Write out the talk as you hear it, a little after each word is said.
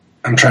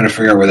I'm trying to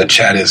figure out where the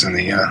chat is in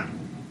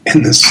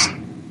this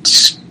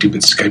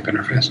stupid Skype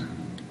interface.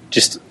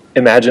 Just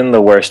imagine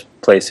the worst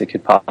place it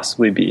could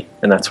possibly be,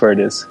 and that's where it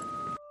is.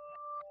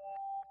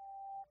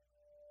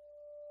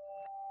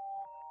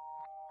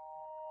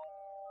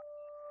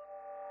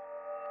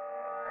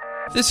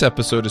 This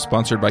episode is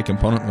sponsored by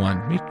Component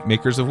One,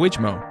 makers of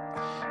Wijmo.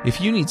 If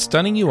you need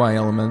stunning UI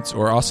elements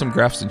or awesome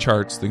graphs and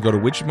charts, then go to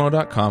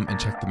wijmo.com and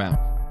check them out.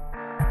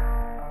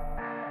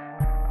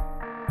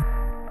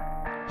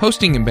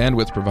 Hosting and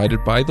bandwidth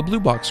provided by the Blue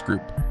Box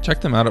Group.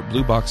 Check them out at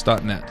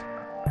bluebox.net.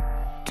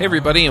 Hey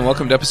everybody, and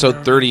welcome to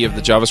episode 30 of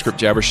the JavaScript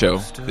Jabber Show.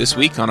 This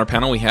week on our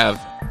panel we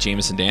have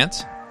Jameson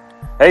Dance.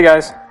 Hey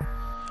guys.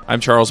 I'm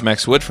Charles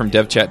Max Wood from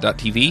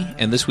devchat.tv,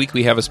 and this week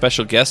we have a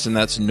special guest, and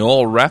that's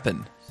Noel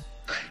Rappin.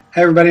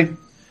 Hi everybody.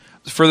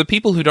 For the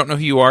people who don't know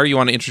who you are, you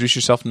want to introduce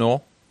yourself,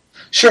 Noel?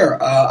 Sure.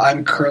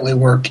 I'm currently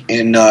work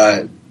in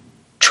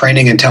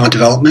training and talent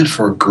development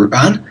for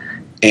Groupon,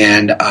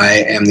 and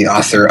I am the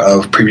author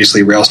of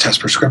previously Rails Test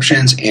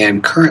Prescriptions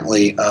and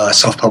currently a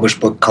self-published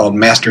book called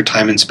Master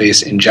Time and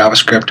Space in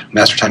JavaScript,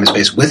 Master Time and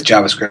Space with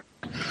JavaScript,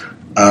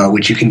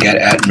 which you can get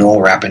at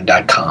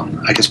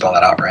noelrappin.com. I can spell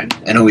that out right.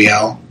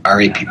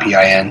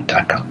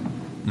 NOELRAPPIN.com.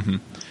 Mm-hmm.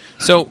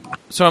 So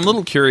I'm a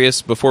little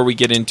curious before we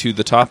get into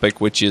the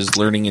topic, which is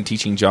learning and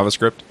teaching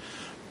JavaScript.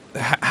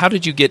 How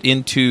did you get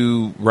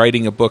into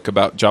writing a book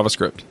about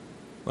JavaScript?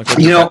 Like,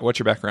 what's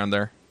your background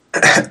there?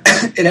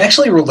 It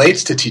actually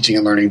relates to teaching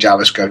and learning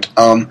JavaScript.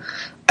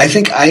 I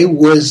think I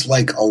was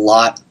like a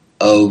lot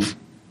of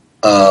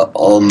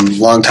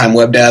long-time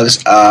web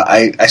devs.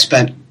 I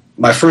spent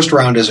my first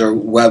round as a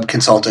web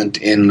consultant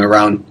in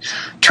around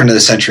turn of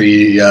the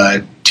century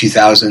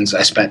 2000s.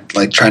 I spent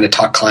like trying to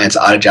talk clients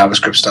out of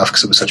JavaScript stuff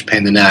because it was such a pain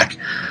in the neck.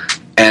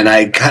 And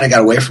I kind of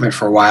got away from it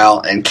for a while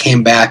and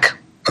came back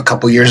a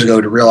couple years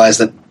ago to realize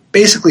that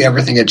basically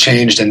everything had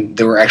changed and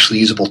there were actually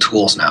usable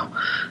tools now.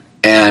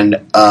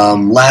 And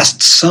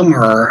last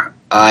summer,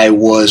 I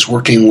was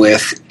working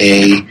with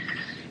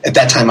at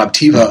that time,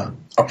 Optiva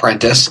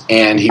apprentice,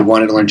 and he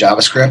wanted to learn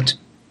JavaScript.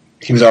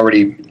 He was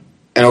already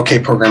an okay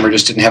programmer,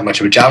 just didn't have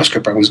much of a JavaScript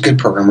background. He was a good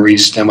programmer, he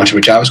just didn't have much of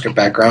a JavaScript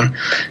background.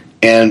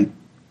 And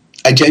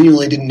I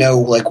genuinely didn't know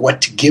like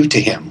what to give to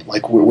him,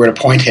 like where to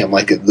point him.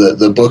 Like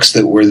the books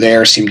that were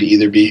there seemed to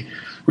either be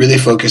really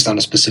focused on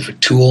a specific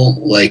tool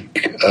like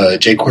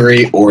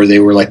jQuery, or they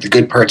were like the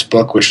Good Parts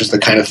book, which is the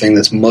kind of thing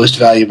that's most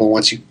valuable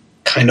once you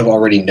kind of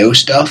already know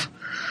stuff.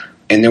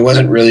 And there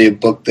wasn't really a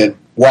book that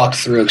walked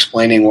through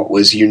explaining what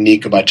was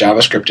unique about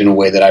JavaScript in a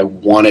way that I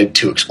wanted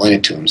to explain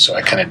it to him, so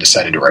I kind of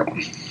decided to write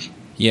one.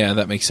 Yeah,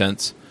 that makes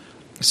sense.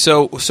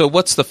 So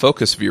what's the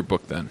focus of your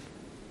book then?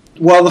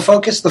 Well, the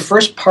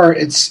first part,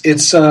 it's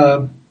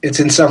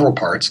in several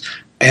parts.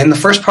 And the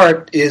first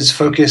part is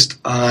focused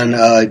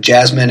on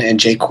Jasmine and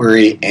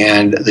jQuery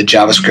and the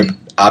JavaScript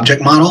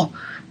object model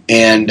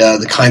and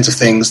the kinds of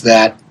things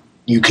that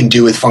you can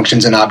do with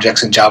functions and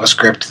objects in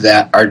JavaScript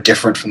that are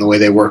different from the way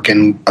they work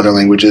in other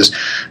languages.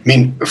 I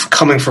mean,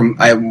 coming from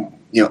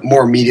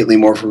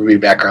more from Ruby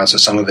background, so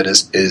some of it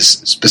is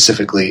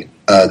specifically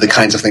the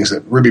kinds of things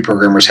that Ruby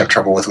programmers have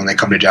trouble with when they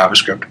come to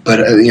JavaScript. But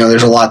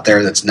there's a lot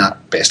there that's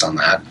not based on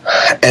that,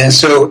 and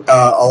so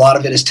a lot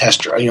of it is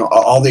test.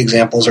 All the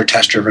examples are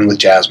test driven with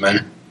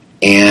Jasmine,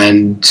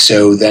 and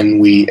so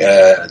then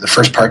the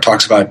first part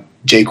talks about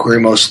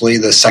jQuery mostly.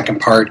 The second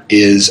part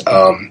is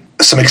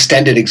some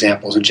extended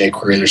examples of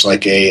jQuery. There's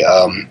like a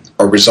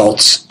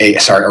ratings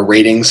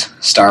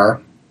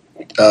star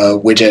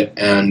widget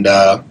and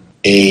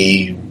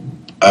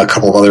a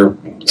couple of other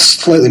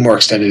slightly more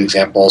extended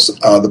examples.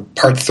 The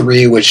part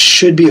 3, which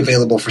should be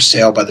available for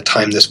sale by the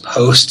time this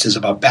posts, is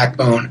about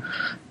Backbone,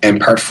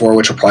 and part 4,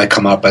 which will probably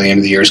come out by the end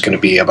of the year, is going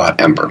to be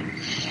about Ember.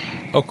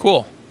 Oh,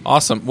 cool.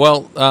 Awesome.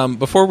 Well,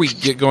 before we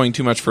get going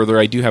too much further,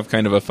 I do have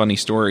kind of a funny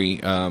story,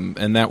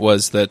 and that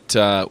was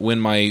that when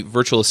my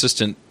virtual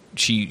assistant,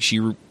 she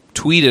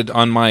tweeted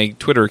on my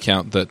Twitter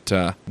account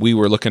that we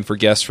were looking for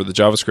guests for the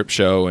JavaScript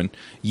show, and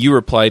you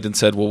replied and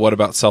said, well, what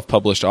about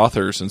self-published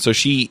authors? And so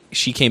she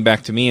came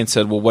back to me and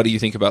said, well, what do you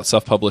think about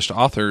self-published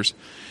authors?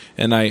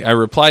 And I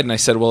replied and I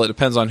said, well, it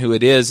depends on who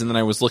it is. And then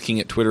I was looking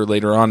at Twitter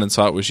later on and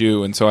saw it was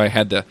you, and so I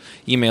had to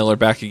email her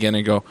back again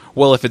and go,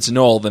 well, if it's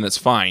Noel, then it's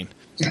fine,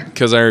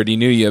 because I already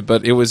knew you.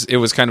 But it was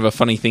kind of a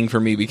funny thing for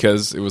me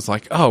because it was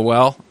like, oh,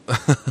 well,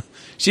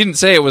 she didn't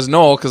say it was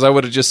Noel because I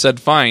would have just said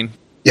fine.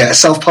 Yeah, a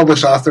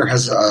self-published author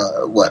has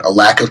a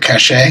lack of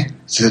cachet?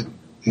 Is it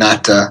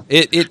not?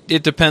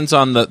 It depends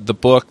on the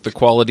book, the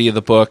quality of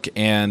the book,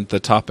 and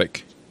the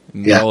topic,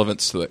 and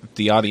relevance to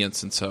the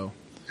audience, and so.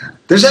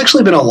 There's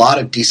actually been a lot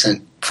of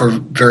decent, for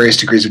various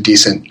degrees of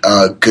decent,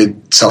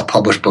 good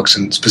self-published books,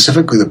 and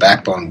specifically the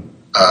Backbone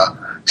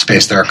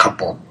space. There are a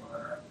couple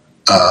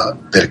that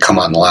have come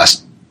on the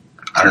last,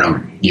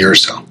 year or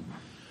so.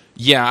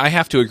 Yeah, I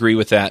have to agree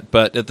with that,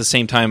 but at the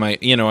same time, I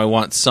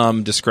want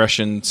some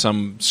discretion,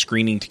 some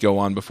screening to go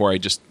on before I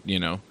just,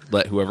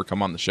 let whoever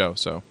come on the show.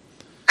 So,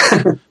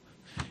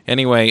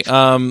 Anyway,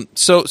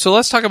 so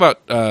let's talk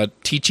about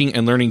teaching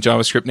and learning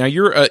JavaScript. Now,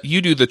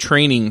 you do the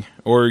training,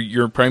 or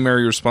your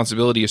primary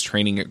responsibility is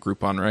training at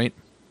Groupon, right?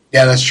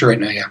 Yeah, that's true right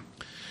now. Yeah.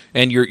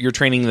 And you're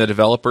training the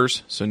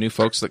developers, so new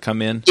folks that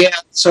come in. Yeah.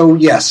 So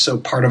yes, so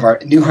part of our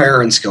new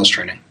hire and skills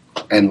training,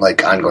 and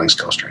like ongoing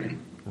skills training.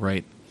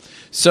 Right.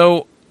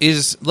 So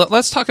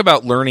let's talk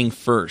about learning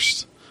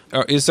first.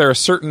 Is there a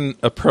certain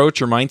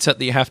approach or mindset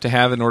that you have to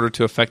have in order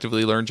to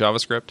effectively learn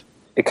JavaScript?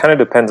 It kind of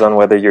depends on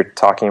whether you're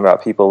talking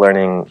about people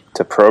learning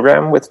to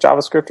program with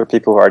JavaScript or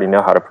people who already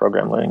know how to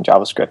program learning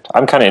JavaScript.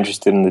 I'm kind of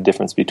interested in the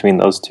difference between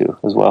those two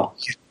as well.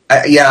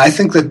 I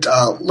think that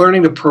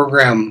learning to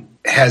program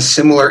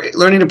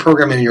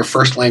in your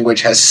first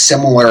language has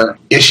similar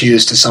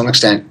issues to some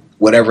extent,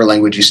 whatever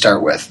language you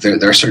start with.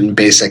 There are certain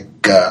basic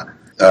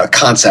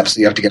concepts that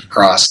you have to get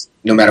across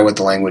no matter what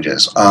the language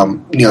is.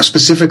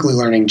 Specifically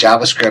learning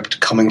JavaScript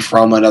coming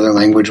from another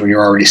language when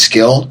you're already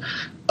skilled,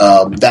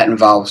 that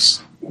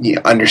involves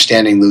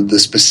understanding the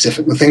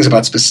specific things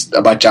about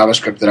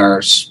JavaScript that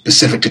are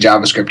specific to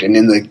JavaScript, and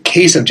in the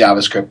case of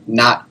JavaScript,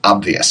 not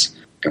obvious.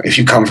 If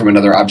you come from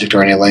another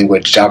object-oriented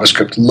language,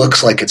 JavaScript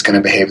looks like it's going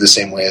to behave the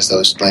same way as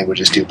those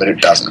languages do, but it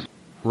doesn't.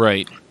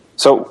 Right.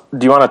 So,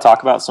 do you want to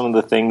talk about some of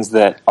the things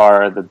that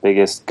are the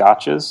biggest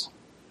gotchas?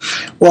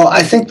 Well,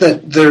 I think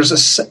that there's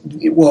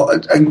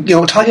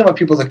talking about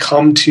people that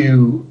come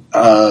to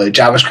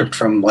JavaScript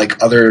from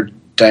like other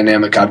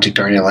dynamic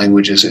object-oriented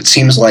languages, it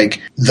seems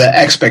like the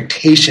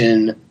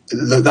expectation,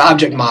 the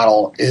object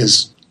model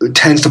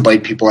tends to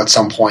bite people at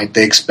some point.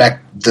 They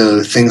expect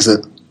the things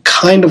that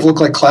kind of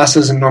look like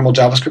classes in normal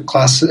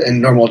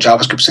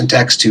JavaScript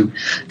syntax to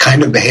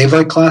kind of behave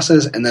like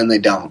classes, and then they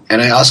don't.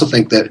 And I also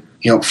think that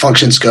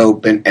function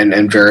scope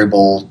and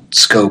variable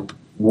scope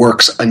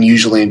works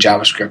unusually in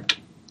JavaScript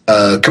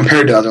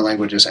compared to other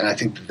languages, and I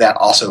think that's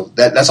also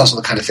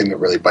the kind of thing that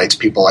really bites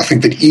people. I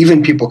think that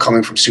even people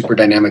coming from super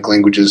dynamic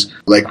languages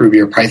like Ruby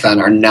or Python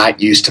are not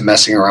used to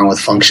messing around with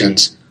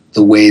functions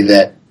the way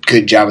that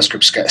good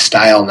JavaScript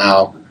style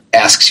now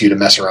asks you to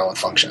mess around with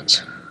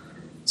functions.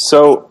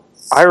 So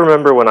I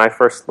remember when I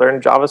first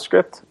learned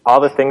JavaScript,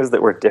 all the things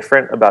that were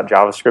different about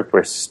JavaScript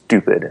were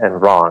stupid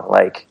and wrong.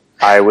 Like,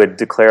 I would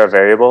declare a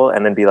variable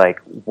and then be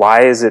like,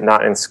 why is it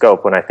not in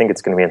scope when I think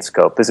it's going to be in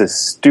scope? This is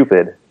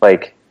stupid.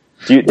 Like,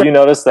 do you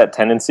notice that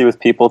tendency with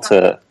people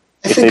to,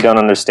 if they don't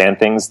understand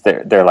things,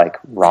 they're like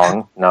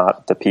wrong,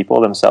 not the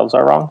people themselves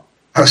are wrong?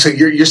 Oh, so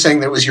you're saying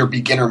that was your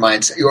beginner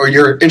mindset, or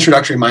your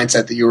introductory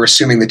mindset, that you were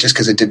assuming that just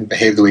because it didn't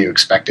behave the way you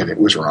expected, it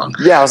was wrong.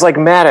 Yeah, I was like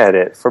mad at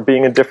it for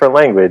being a different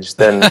language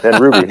than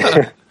Ruby.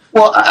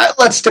 Well,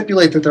 let's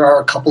stipulate that there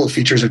are a couple of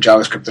features of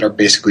JavaScript that are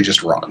basically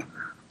just wrong.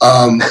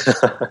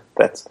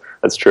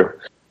 That's true.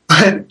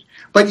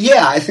 But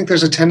yeah, I think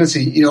there's a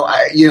tendency.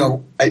 I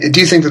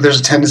do think that there's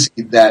a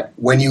tendency that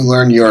when you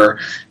learn your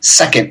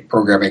second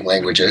programming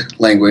language,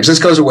 this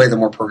goes away the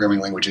more programming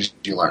languages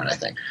you learn. I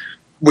think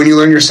when you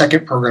learn your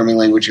second programming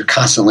language, you're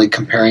constantly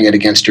comparing it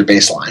against your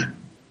baseline,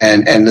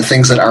 and the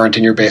things that aren't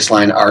in your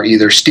baseline are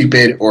either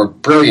stupid or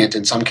brilliant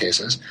in some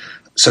cases.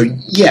 So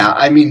yeah,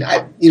 I mean,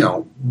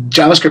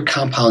 JavaScript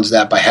compounds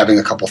that by having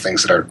a couple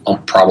things that are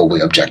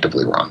probably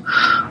objectively wrong.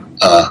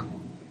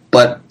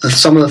 But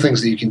some of the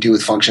things that you can do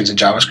with functions in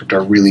JavaScript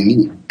are really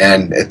neat,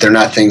 and they're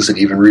not things that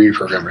even Ruby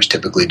programmers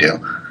typically do.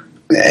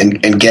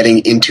 And getting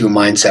into a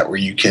mindset where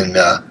you can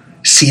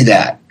see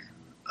that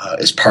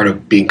is part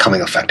of becoming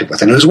effective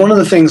with it. And it was one of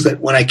the things that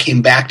when I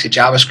came back to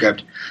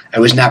JavaScript, I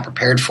was not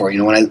prepared for.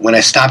 When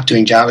I stopped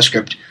doing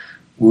JavaScript,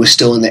 we were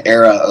still in the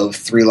era of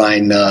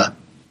three-line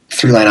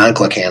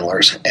on-click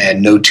handlers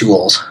and no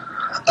tools.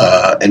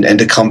 And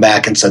to come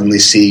back and suddenly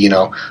see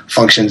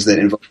functions that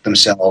invoke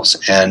themselves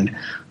and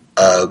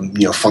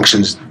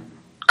functions,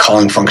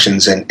 calling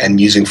functions and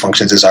using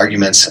functions as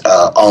arguments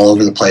all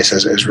over the place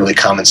as really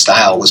common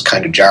style was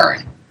kind of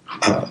jarring.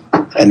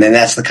 And then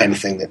that's the kind of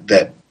thing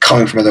that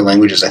coming from other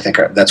languages, I think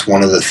that's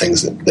one of the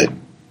things that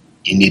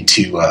you need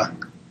to,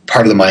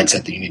 part of the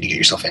mindset that you need to get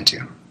yourself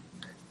into.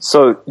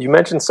 So you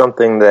mentioned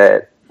something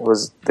that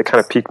kind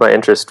of piqued my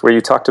interest, where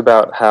you talked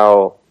about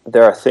how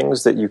there are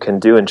things that you can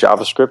do in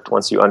JavaScript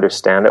once you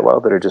understand it well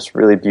that are just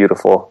really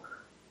beautiful,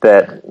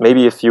 that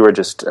maybe if you were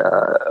just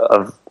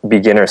a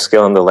beginner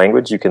skill in the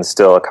language, you can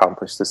still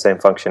accomplish the same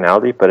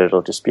functionality, but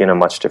it'll just be in a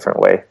much different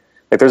way.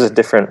 Like, there's a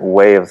different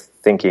way of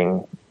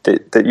thinking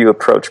that you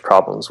approach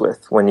problems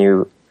with when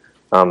you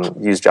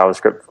use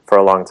JavaScript for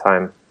a long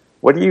time.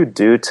 What do you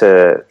do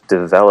to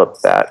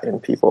develop that in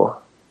people?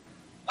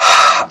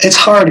 It's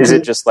hard. Is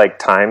it just like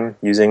time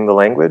using the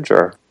language,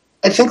 or?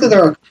 I think that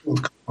there are a couple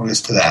of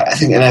components to that. I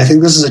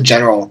think this is a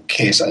general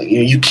case.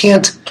 You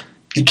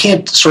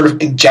can't sort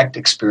of inject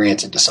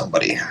experience into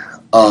somebody.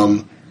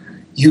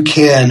 You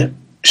can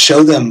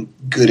show them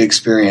good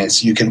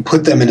experience. You can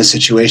put them in a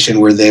situation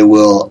where they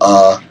will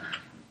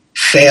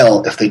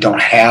fail if they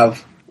don't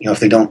have, if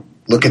they don't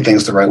look at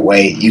things the right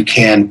way. You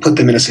can put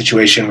them in a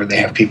situation where they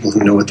have people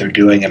who know what they're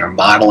doing and are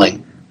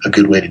modeling a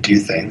good way to do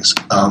things.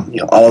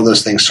 All of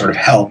those things sort of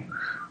help,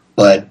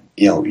 but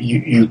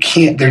you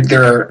can't.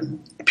 There are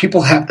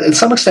people have, to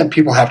some extent,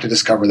 people have to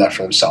discover that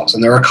for themselves.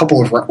 And there are a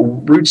couple of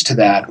routes to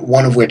that,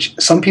 one of which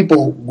some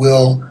people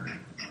will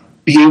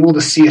be able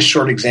to see a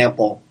short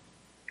example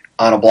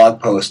on a blog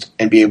post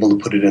and be able to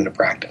put it into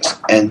practice.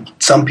 And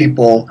some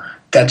people,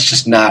 that's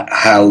just not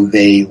how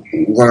they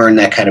learn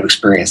that kind of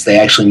experience. They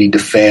actually need to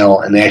fail,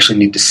 and they actually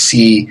need to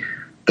see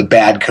the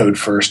bad code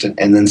first and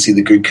then see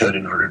the good code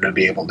in order to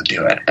be able to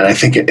do it. And I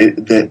think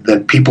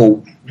that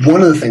people,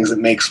 one of the things that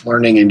makes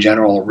learning in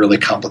general a really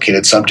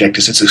complicated subject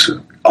is it's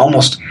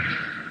almost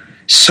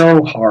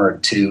so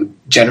hard to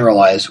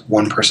generalize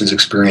one person's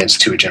experience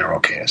to a general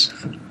case.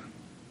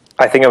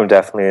 I think I'm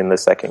definitely in the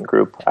second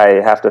group.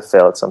 I have to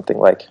fail at something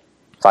like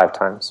 5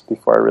 times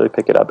before I really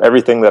pick it up.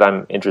 Everything that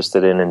I'm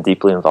interested in and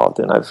deeply involved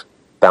in, I've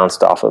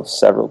bounced off of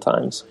several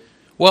times.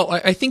 Well,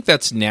 I think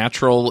that's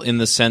natural in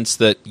the sense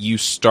that you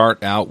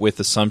start out with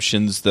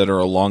assumptions that are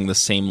along the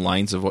same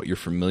lines of what you're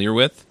familiar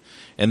with,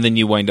 and then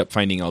you wind up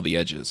finding all the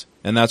edges.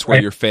 And that's where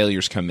your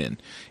failures come in,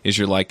 is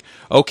you're like,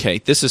 okay,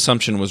 this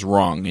assumption was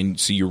wrong. And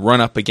so you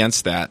run up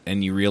against that,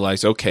 and you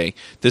realize, okay,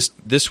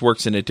 this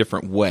works in a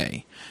different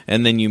way.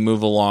 And then you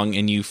move along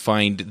and you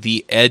find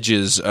the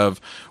edges of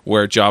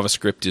where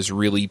JavaScript is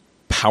really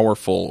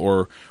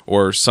powerful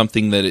or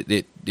something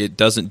that it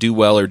doesn't do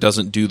well or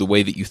doesn't do the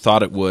way that you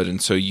thought it would.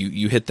 And so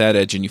you hit that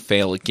edge and you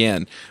fail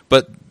again.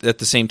 But at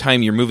the same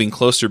time, you're moving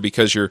closer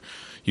because you're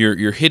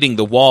hitting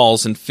the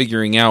walls and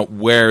figuring out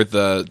where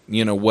the,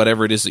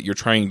 whatever it is that you're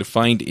trying to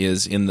find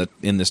is in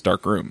this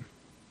dark room.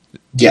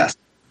 Yes.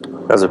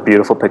 That was a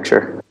beautiful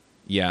picture.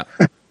 Yeah.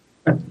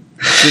 Did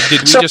we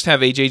just have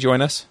AJ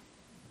join us?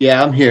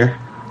 Yeah, I'm here.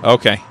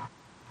 Okay.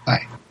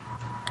 Hi.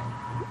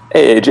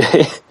 Hey,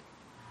 AJ.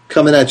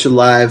 Coming at you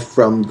live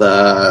from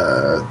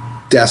the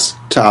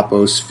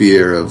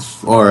desktoposphere of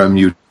Orem,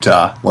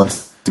 Utah,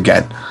 once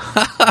again.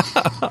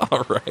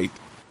 All right.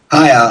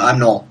 Hi, I'm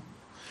Noel.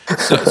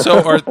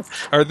 So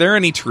are there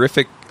any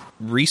terrific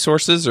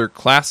resources or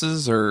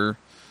classes or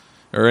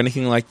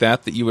anything like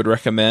that you would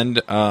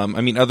recommend?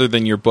 Other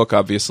than your book,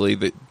 obviously,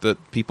 that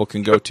people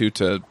can go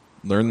to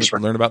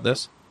learn about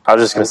this? I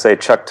was just going to say,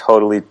 Chuck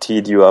totally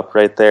teed you up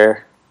right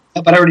there.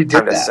 Yeah, but I already did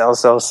Time that. to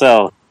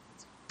sell.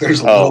 There's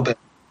a little bit.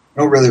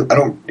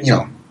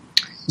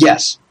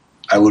 Yes,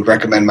 I would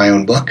recommend my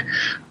own book.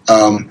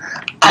 I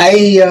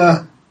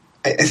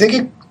think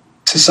it,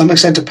 to some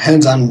extent,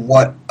 depends on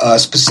what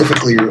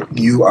specifically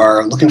you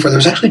are looking for.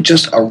 There's actually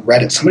just a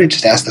Reddit. Somebody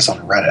just asked this on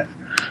Reddit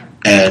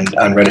and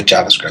on Reddit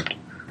JavaScript.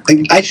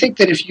 I think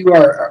that if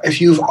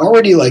you've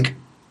already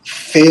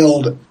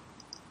failed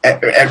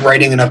at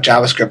writing enough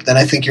JavaScript, then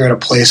I think you're in a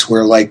place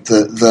where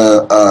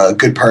the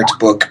Good Parts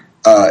book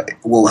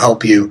will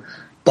help you.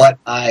 But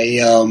I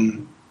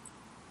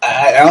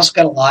also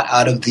got a lot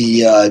out of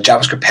the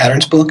JavaScript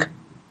Patterns book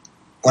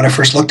when I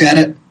first looked at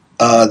it.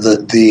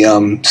 The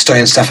Stoyan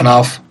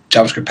Stefanov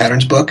JavaScript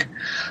Patterns book.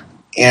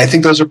 And I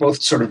think those are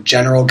both sort of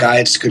general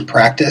guides to good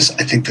practice.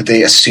 I think that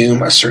they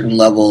assume a certain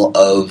level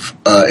of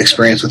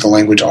experience with the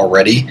language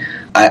already.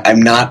 Like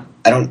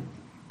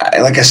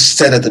I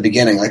said at the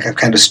beginning, I've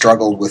kind of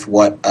struggled with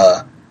what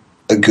a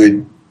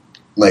good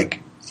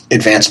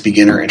advanced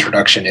beginner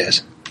introduction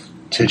is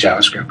to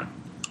JavaScript.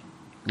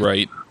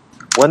 Right.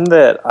 One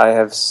that I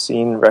have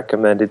seen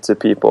recommended to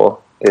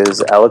people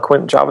is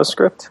Eloquent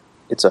JavaScript.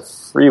 It's a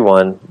free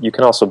one. You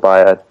can also buy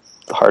a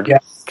hard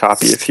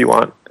copy if you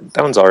want.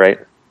 That one's all right.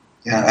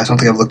 Yeah, I don't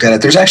think I've looked at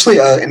it. There's actually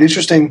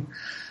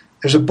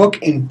there's a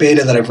book in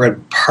beta that I've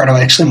read part of.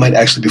 It might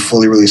actually be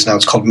fully released now.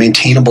 It's called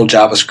Maintainable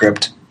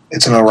JavaScript.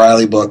 It's an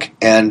O'Reilly book,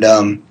 and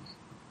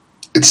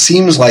it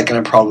seems like, and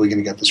I'm probably going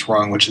to get this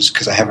wrong, which is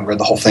because I haven't read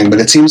the whole thing, but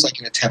it seems like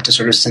an attempt to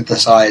sort of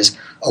synthesize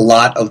a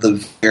lot of the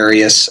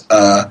various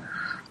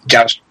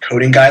JavaScript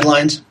coding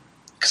guidelines.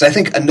 Because I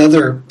think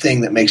another thing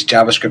that makes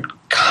JavaScript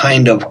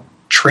kind of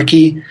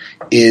tricky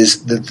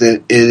is that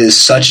it is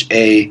such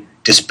a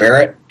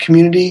disparate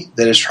community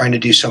that is trying to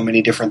do so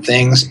many different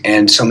things,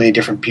 and so many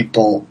different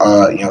people,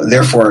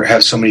 therefore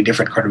have so many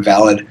different kind of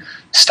valid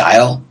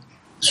styles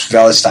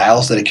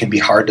that it can be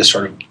hard to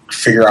sort of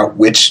figure out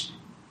where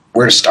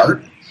to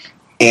start.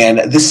 And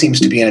this seems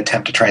to be an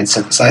attempt to try and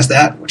synthesize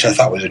that, which I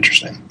thought was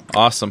interesting.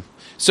 Awesome.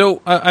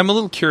 So I'm a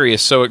little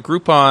curious. So at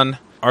Groupon,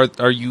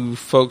 are you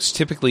folks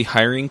typically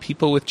hiring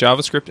people with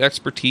JavaScript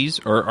expertise,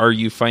 or are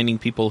you finding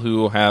people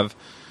who have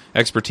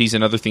expertise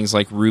in other things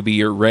like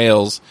Ruby or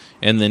Rails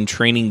and then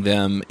training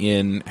them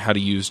in how to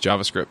use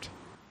JavaScript?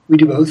 We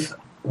do both.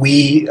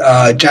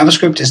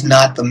 JavaScript is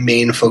not the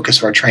main focus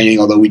of our training,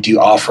 although we do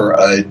offer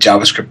a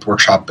JavaScript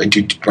workshop. I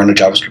do run a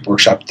JavaScript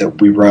workshop that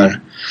we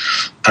run,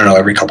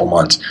 every couple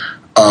months.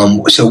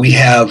 So we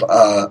have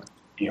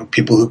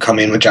people who come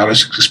in with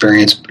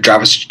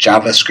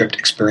JavaScript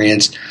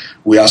experience.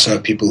 We also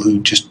have people who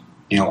just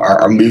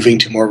are moving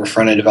to more of a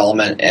front end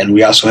development, and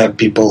we also have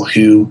people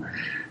who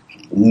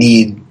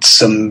want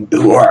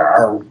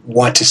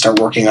to start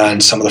working on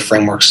some of the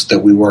frameworks that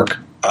we work.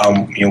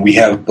 We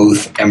have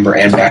both Ember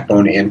and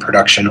Backbone in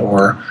production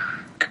or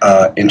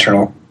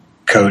internal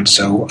code,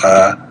 so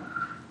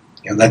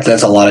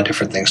that's a lot of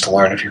different things to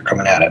learn if you're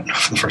coming at it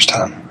for the first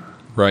time.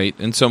 Right.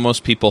 And so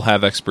most people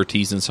have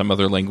expertise in some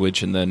other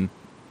language and then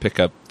pick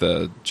up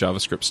the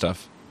JavaScript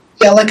stuff.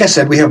 Yeah, like I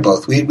said, we have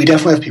both. We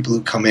definitely have people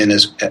who come in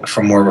as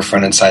from more of a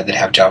front end side that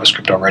have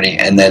JavaScript already,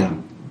 and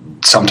then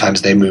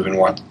sometimes they move and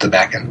want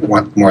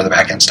more of the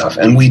back end stuff.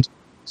 And we do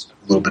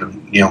a little bit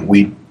of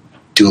we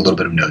do a little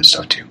bit of Node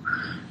stuff too.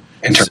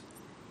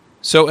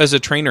 So as a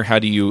trainer, how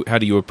do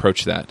you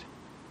approach that?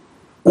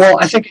 Well,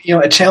 I think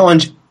a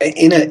challenge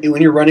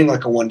when you're running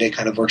like a one-day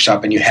kind of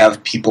workshop and you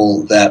have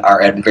people that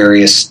are at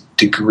various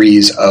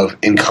degrees of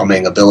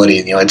incoming ability,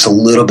 it's a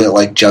little bit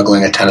like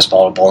juggling a tennis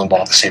ball and a bowling ball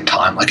at the same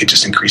time. Like, it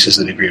just increases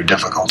the degree of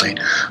difficulty.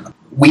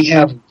 We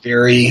have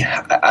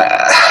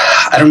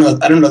I don't know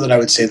that I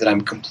would say that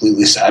I'm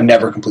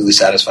never completely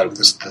satisfied with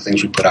the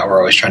things we put out. We're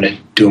always trying to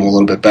do them a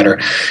little bit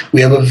better.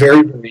 We have a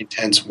very, very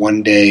intense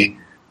one-day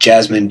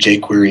Jasmine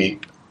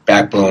jQuery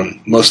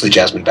backbone, mostly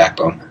Jasmine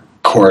backbone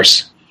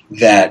course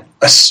that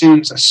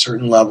assumes a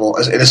certain level.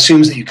 It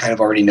assumes that you kind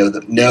of already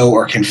know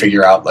or can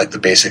figure out like the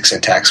basic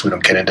syntax. We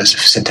don't get into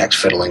syntax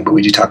fiddling, but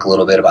we do talk a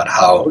little bit about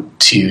how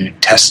to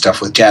test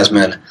stuff with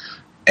Jasmine,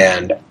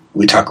 and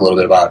we talk a little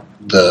bit about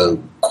the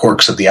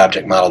quirks of the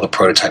object model, the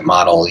prototype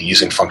model,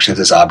 using functions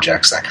as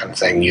objects, that kind of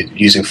thing,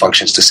 using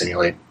functions to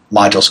simulate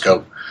module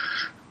scope.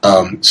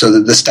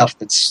 So the stuff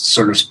that's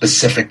sort of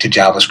specific to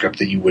JavaScript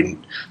that you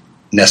wouldn't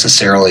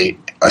necessarily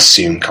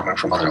assume coming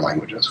from other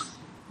languages.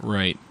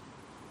 Right.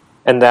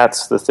 And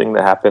that's the thing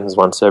that happens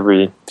once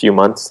every few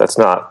months. That's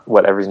not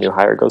what every new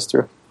hire goes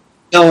through.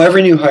 No,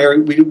 every new hire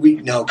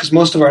no, because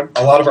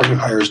a lot of our new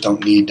hires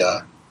don't need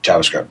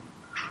JavaScript,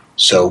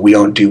 so we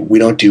don't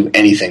do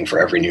anything for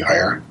every new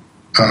hire.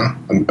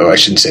 I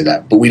shouldn't say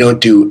that, but we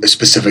don't do a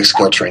specific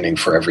skill training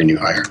for every new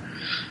hire.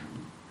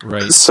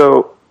 Right.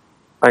 So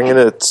I'm going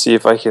to see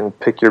if I can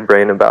pick your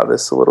brain about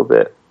this a little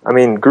bit. I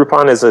mean,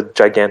 Groupon is a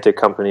gigantic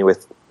company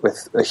with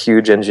a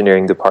huge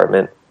engineering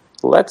department.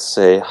 Let's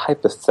say,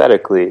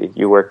 hypothetically,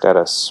 you worked at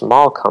a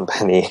small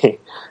company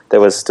that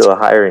was still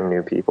hiring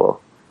new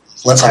people.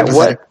 Let's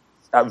hypothetical.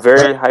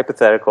 Very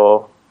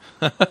hypothetical,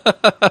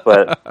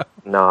 but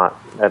not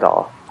at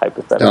all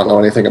hypothetical. Don't know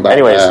anything about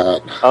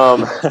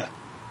that.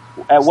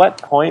 At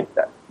what point,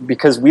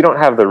 because we don't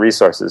have the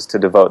resources to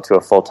devote to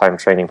a full-time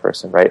training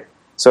person, right?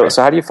 So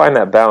how do you find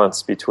that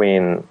balance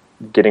between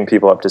getting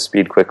people up to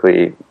speed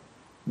quickly,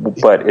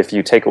 but if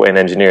you take away an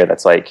engineer,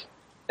 that's like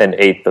an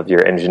eighth of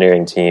your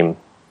engineering team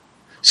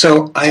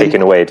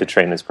taken away to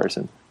train this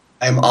person?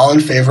 I'm all in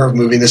favor of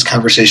moving this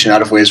conversation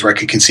out of ways where I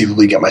could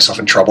conceivably get myself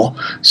in trouble.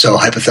 So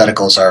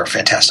hypotheticals are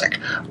fantastic.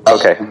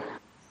 Okay.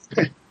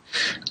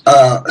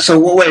 So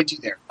what would I do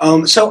there?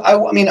 So I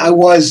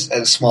was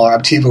at a smaller.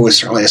 Optiva was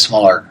certainly a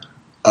smaller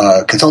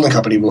consulting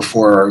company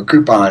before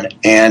Groupon,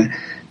 and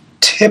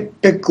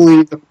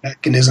typically the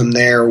mechanism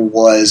there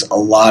was a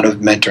lot of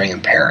mentoring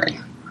and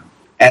pairing.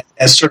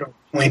 As sort of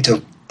a point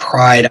of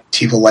pride,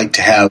 Optiva liked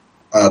to have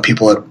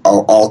people at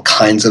all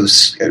kinds of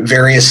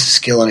various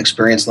skill and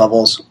experience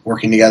levels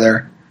working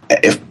together,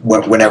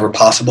 whenever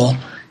possible.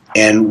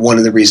 And one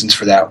of the reasons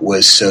for that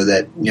was so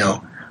that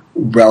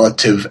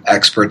relative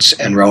experts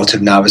and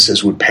relative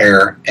novices would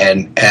pair,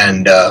 and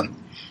that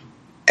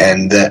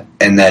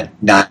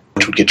knowledge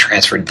would get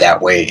transferred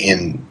that way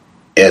in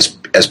as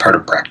part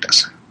of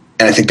practice.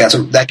 And I think that's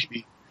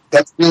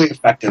really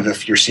effective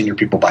if your senior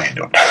people buy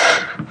into it.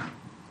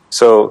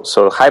 So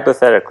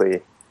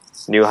hypothetically,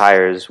 new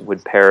hires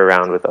would pair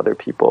around with other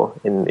people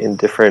in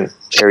different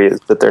areas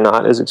that they're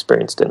not as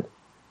experienced in.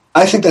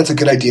 I think that's a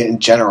good idea in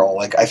general.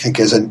 Like, I think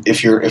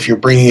if you're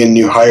bringing in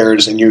new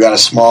hires and you've got a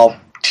small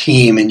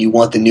team and you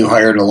want the new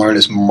hire to learn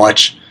as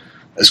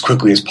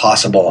quickly as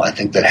possible, I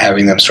think that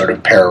having them sort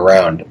of pair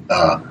around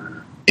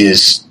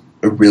is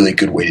a really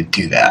good way to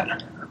do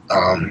that.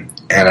 And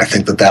I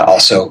think that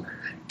also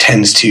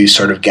tends to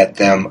sort of get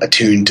them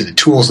attuned to the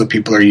tools that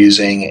people are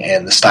using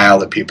and the style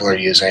that people are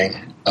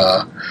using,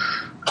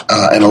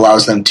 and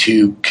allows them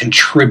to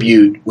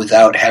contribute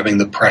without having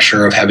the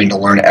pressure of having to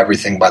learn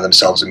everything by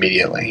themselves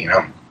immediately.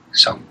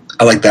 So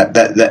I like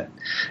that.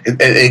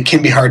 It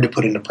can be hard to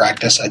put into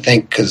practice, I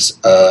think, because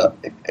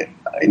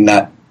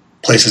not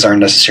places aren't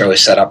necessarily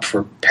set up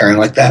for pairing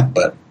like that.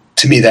 But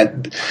to me, that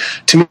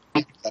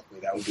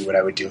would be what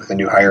I would do with a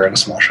new hire in a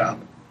small shop.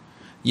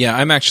 Yeah,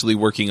 I'm actually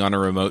working on a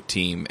remote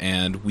team,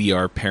 and we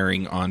are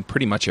pairing on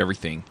pretty much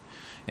everything.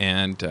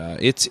 And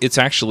it's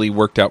actually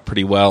worked out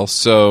pretty well.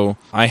 So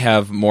I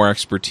have more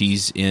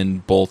expertise in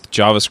both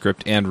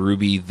JavaScript and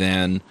Ruby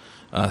than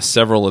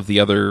several of the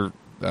other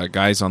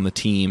guys on the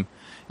team.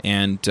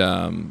 And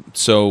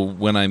so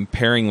when I'm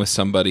pairing with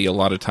somebody, a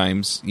lot of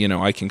times,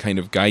 I can kind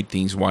of guide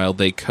things while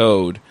they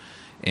code.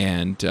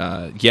 And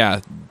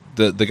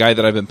the guy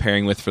that I've been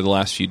pairing with for the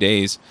last few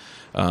days,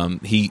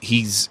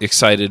 he's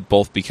excited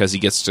both because he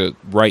gets to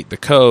write the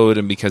code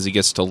and because he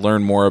gets to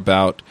learn more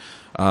about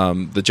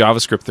the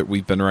JavaScript that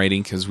we've been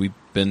writing, because we've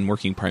been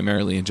working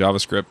primarily in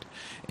JavaScript,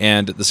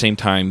 and at the same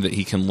time that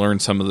he can learn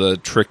some of the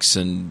tricks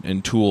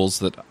and tools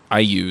that I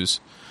use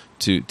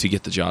to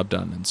get the job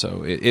done. And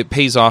so it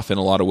pays off in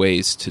a lot of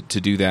ways to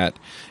do that.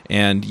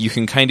 And you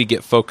can kind of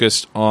get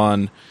focused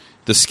on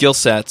the skill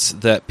sets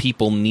that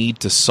people need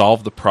to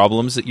solve the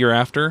problems that you're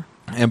after.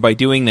 And by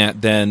doing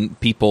that, then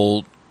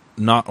people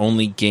not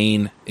only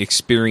gain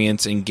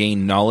experience and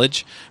gain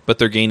knowledge, but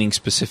they're gaining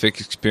specific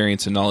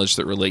experience and knowledge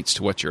that relates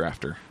to what you're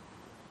after.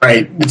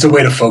 Right. It's a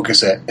way to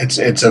focus it.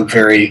 It's a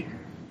very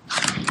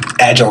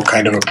agile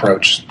kind of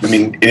approach. I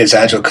mean, it is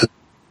agile,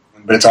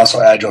 but it's also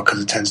agile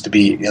because it tends to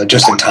be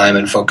just in time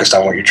and focused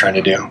on what you're trying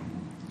to do.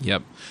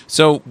 Yep.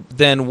 So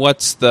then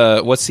what's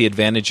the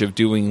advantage of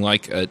doing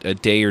like a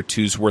day or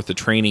two's worth of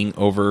training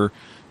over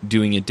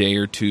doing a day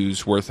or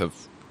two's worth of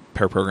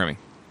pair programming?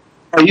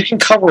 You can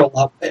cover a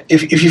lot.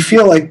 If you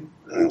feel like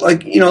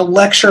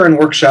lecture and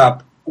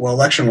workshop, well,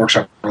 lecture and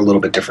workshop are a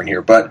little bit different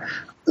here, but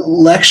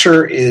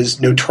lecture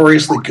is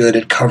notoriously good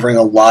at covering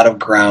a lot of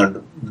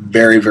ground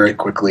very, very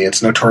quickly.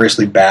 It's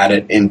notoriously bad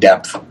at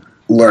in-depth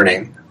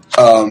learning.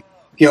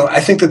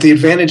 I think that the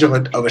advantage of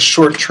a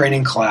short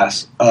training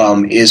class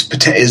is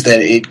that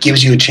it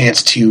gives you a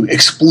chance to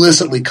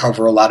explicitly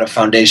cover a lot of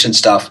foundation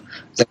stuff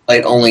that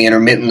might only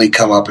intermittently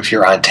come up if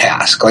you're on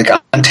task. Like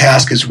on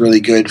task is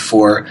really good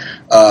for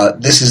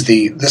this is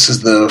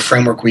the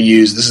framework we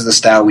use, this is the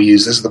style we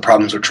use, this is the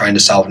problems we're trying to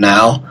solve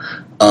now.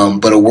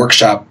 But a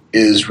workshop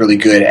is really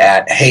good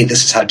at, hey,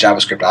 this is how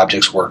JavaScript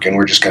objects work, and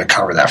we're just going to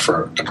cover that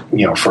for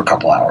a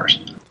couple hours.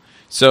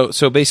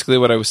 So basically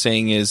what I was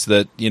saying is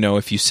that,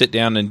 if you sit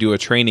down and do a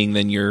training,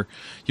 then you're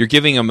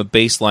giving them a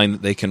baseline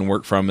that they can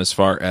work from as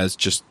far as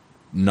just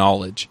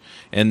knowledge.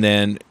 And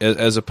then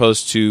as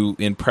opposed to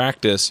in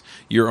practice,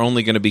 you're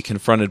only going to be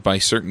confronted by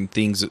certain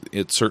things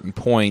at certain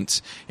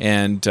points,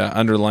 and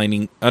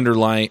understanding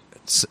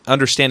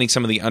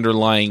some of the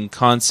underlying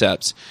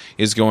concepts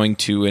is going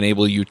to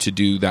enable you to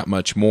do that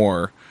much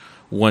more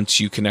once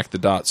you connect the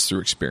dots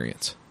through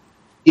experience.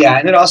 Yeah,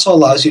 and it also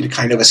allows you to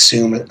kind of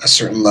assume a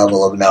certain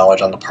level of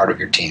knowledge on the part of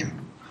your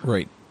team.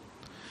 Right.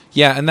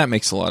 Yeah, and that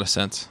makes a lot of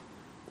sense.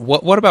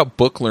 What about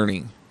book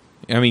learning?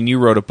 I mean, you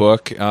wrote a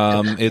book.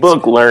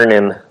 Book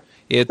learning.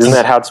 Isn't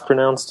that how it's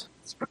pronounced?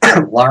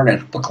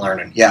 Book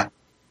learning, yeah.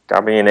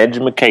 Got me an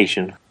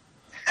education.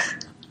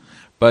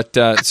 But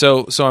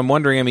so I'm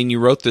wondering, I mean, you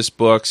wrote this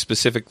book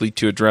specifically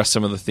to address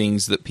some of the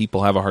things that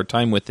people have a hard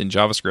time with in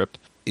JavaScript.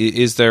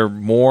 Is there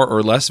more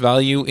or less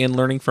value in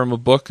learning from a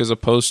book as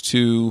opposed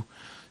to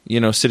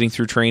sitting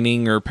through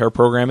training or pair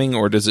programming,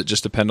 or does it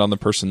just depend on the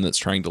person that's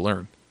trying to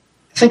learn?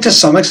 I think to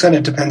some extent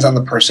it depends on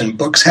the person.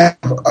 Books have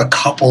a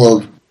couple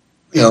of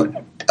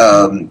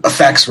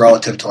effects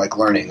relative to like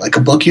learning. Like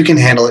a book, you can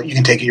handle it, you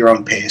can take it at your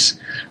own pace,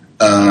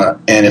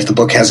 and if the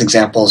book has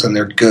examples and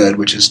they're good,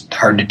 which is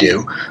hard to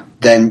do,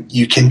 then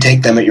you can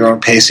take them at your own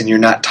pace, and you're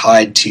not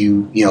tied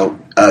to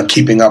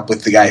keeping up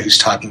with the guy who's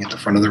talking at the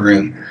front of the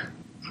room.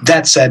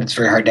 That said, it's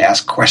very hard to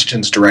ask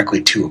questions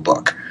directly to a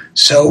book.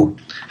 So,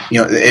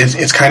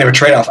 it's kind of a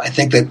trade-off. I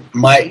think that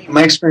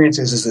my experience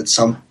is that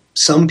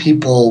some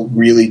people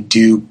really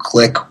do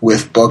click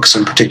with books,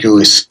 and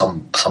particularly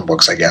some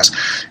books, I guess,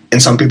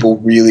 and some people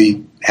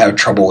really have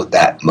trouble with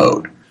that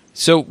mode.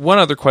 So one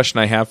other question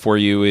I have for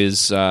you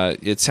is,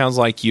 it sounds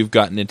like you've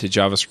gotten into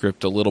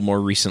JavaScript a little more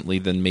recently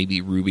than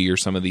maybe Ruby or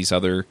some of these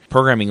other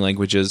programming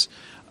languages.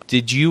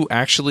 Did you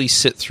actually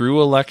sit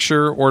through a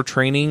lecture or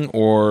training,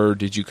 or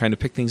did you kind of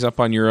pick things up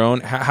on your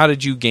own? How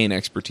did you gain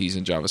expertise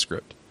in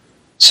JavaScript?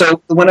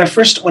 So when I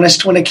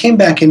came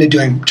back into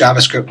doing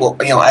JavaScript, well,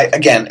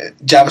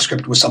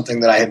 JavaScript was something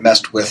that I had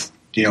messed with,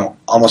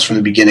 almost from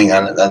the beginning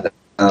on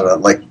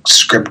like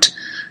script,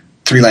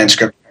 3-line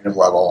script kind of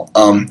level.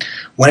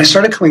 When I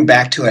started coming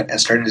back to it and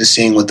started to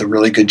seeing what the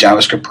really good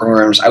JavaScript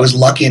programmers, I was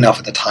lucky enough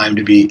at the time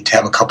to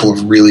have a couple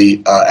of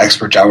really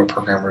expert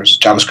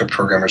JavaScript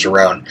programmers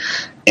around.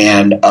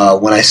 And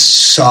when I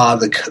saw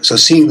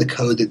seeing the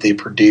code that they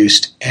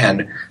produced,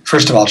 and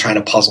first of all trying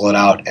to puzzle it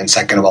out, and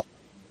second of all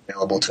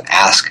available to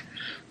ask,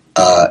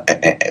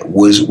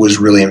 was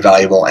really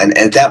invaluable. And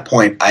at that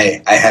point,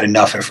 I had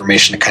enough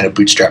information to kind of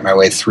bootstrap my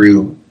way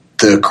through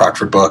the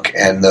Crockford book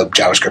and the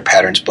JavaScript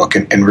patterns book,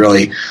 and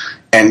really,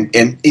 and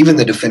even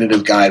the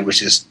definitive guide,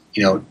 which is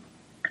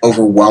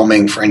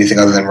overwhelming for anything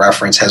other than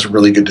reference, has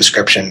really good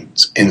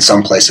descriptions in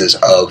some places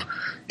of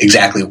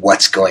exactly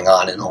what's going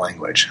on in the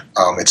language.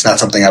 It's not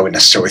something I would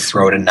necessarily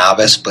throw at a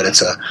novice, but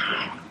it's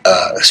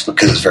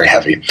because it's very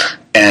heavy,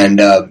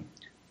 and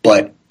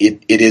but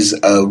it is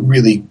a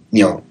really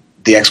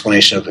the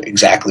explanation of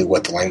exactly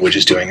what the language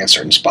is doing in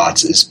certain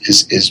spots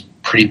is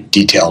pretty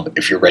detailed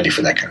if you're ready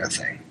for that kind of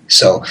thing.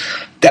 So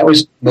that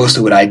was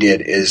mostly what I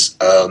did is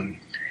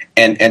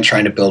and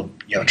trying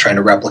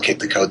to replicate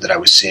the code that I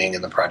was seeing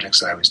in the projects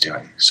that I was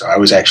doing. So I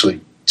was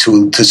actually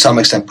to some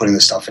extent putting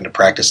this stuff into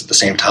practice at the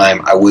same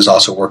time. I was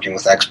also working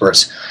with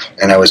experts,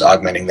 and I was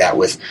augmenting that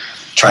with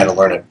trying to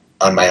learn it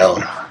on my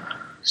own.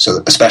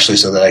 So especially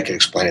so that I could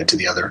explain it to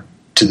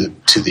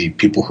the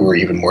people who were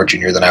even more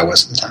junior than I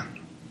was at the time.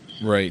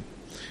 Right.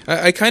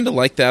 I kind of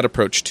like that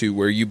approach too,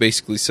 where you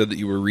basically said that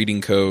you were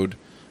reading code,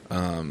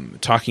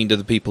 talking to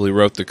the people who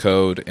wrote the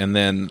code, and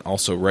then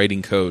also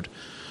writing code.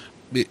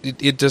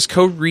 Does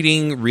code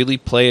reading really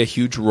play a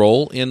huge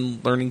role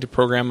in learning to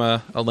program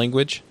a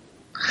language?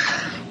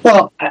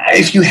 Well,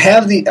 if you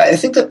have I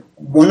think that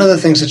one of the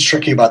things that's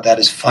tricky about that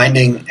is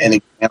finding an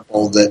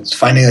example of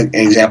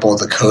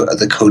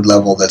the code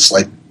level that's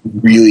like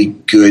really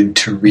good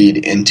to read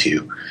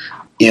into.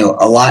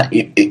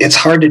 It's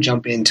hard to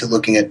jump into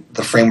looking at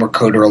the framework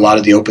code or a lot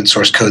of the open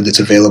source code that's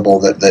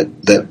available.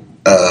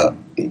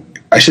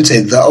 I should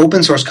say the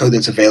open source code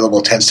that's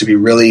available tends to be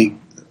really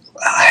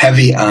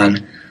heavy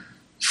on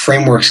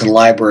frameworks and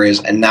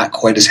libraries and not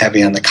quite as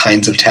heavy on the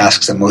kinds of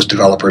tasks that most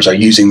developers are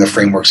using the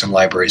frameworks and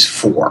libraries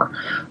for.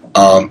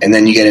 And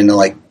then you get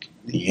into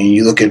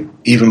you look at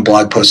even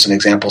blog posts and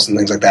examples and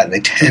things like that, and they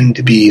tend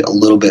to be a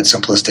little bit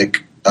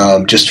simplistic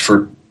just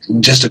for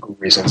logistical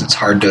reasons. It's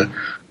hard to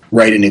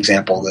write an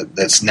example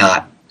that's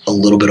not a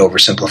little bit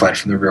oversimplified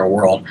from the real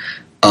world.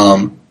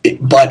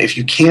 But if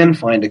you can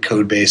find a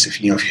code base,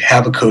 if you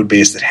have a code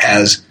base that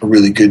has a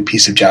really good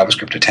piece of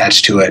JavaScript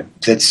attached to it,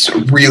 that's a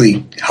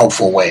really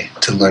helpful way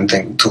to learn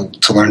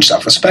to learn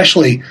stuff.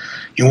 Especially,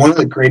 one of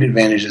the great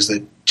advantages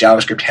that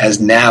JavaScript has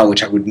now,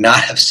 which I would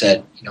not have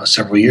said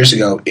several years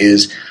ago,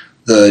 is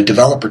the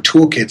developer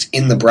toolkits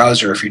in the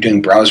browser. If you're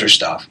doing browser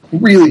stuff,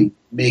 really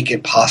make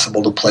it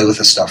possible to play with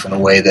this stuff in a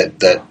way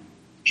that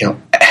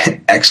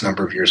X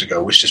number of years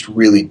ago was just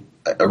really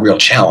a real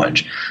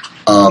challenge,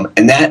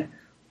 and that.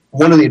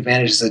 One of the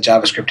advantages that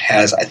JavaScript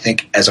has, I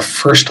think, as a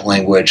first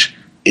language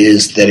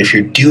is that if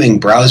you're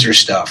doing browser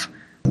stuff,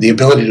 the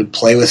ability to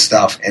play with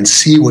stuff and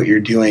see what you're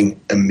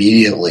doing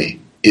immediately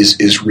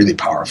is really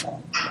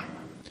powerful.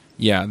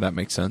 Yeah, that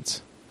makes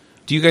sense.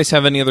 Do you guys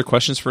have any other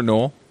questions for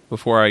Noel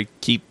before I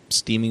keep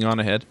steaming on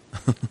ahead?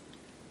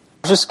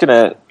 I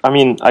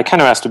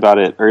kind of asked about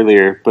it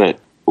earlier, but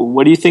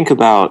what do you think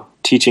about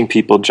teaching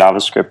people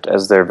JavaScript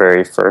as their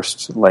very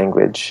first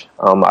language?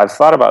 I've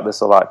thought about this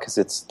a lot because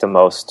it's the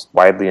most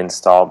widely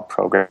installed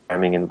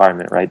programming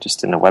environment, right?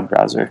 Just in a web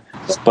browser.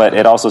 But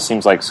it also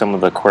seems like some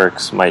of the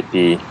quirks might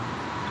be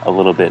a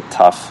little bit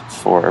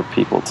tough for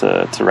people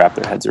to wrap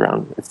their heads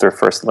around if they're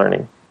first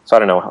learning. So I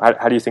don't know.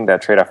 How do you think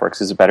that trade-off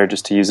works? Is it better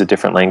just to use a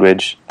different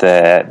language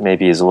that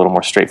maybe is a little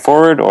more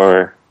straightforward,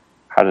 or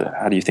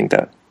how do you think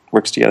that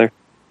works together?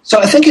 So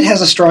I think it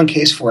has a strong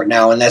case for it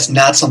now, and that's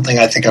not something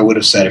I think I would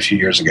have said a few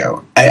years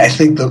ago. I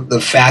think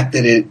the fact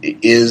that it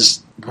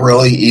is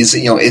really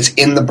easy, it's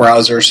in the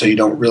browser, so you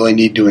don't really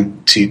need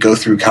to go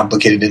through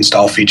complicated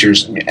install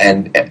features,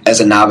 and as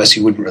a novice,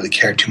 you wouldn't really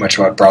care too much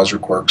about browser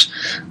quirks.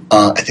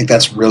 I think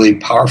that's really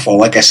powerful.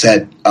 Like I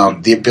said,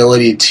 the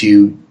ability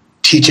to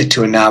teach it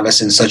to a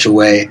novice in such a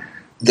way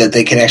that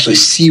they can actually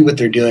see what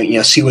they're doing,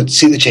 see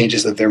the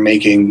changes that they're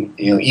making,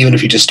 even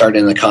if you just start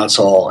in the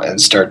console and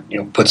start,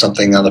 put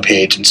something on the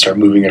page and start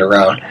moving it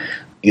around,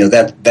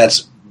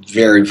 that's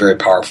very, very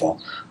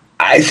powerful.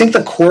 I think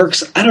the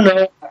quirks, I don't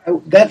know,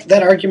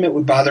 that argument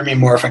would bother me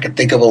more if I could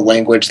think of a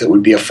language that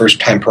would be a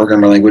first-time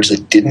programmer language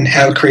that didn't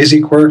have crazy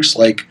quirks,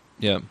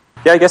 Yeah,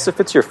 I guess if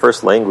it's your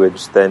first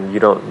language, then you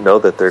don't know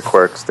that they're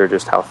quirks, they're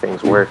just how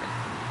things work.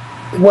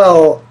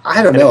 Well,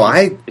 I don't know.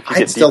 I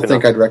still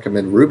think I'd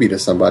recommend Ruby to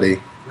somebody.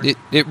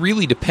 It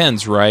really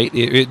depends, right?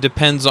 It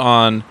depends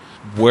on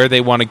where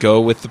they want to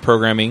go with the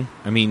programming.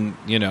 I mean,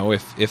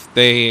 if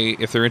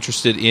they're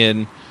interested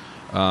in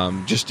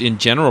just in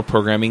general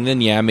programming, then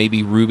yeah,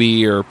 maybe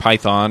Ruby or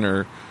Python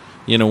or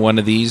one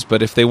of these.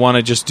 But if they want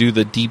to just do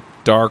the deep,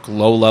 dark,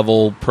 low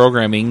level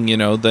programming,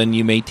 then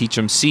you may teach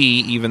them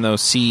C, even though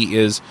C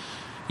is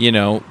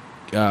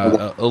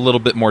a little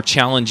bit more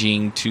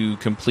challenging to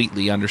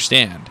completely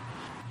understand.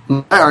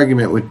 My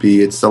argument would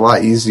be it's a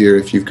lot easier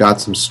if you've got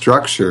some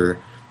structure,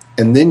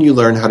 and then you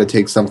learn how to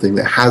take something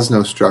that has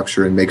no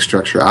structure and make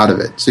structure out of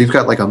it. So you've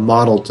got like a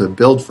model to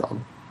build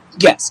from.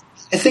 Yes.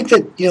 I think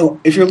that,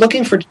 if you're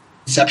looking for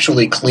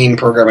conceptually clean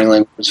programming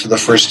language for the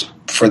first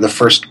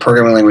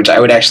programming language, I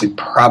would actually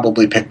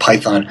probably pick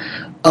Python.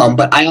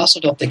 But I also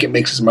don't think it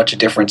makes as much a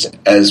difference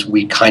as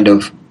we kind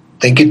of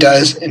think it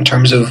does in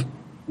terms of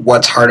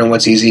what's hard and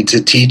what's easy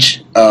to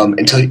teach,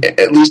 until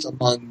at least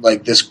among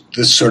this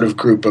sort of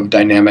group of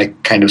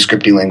dynamic kind of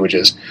scripting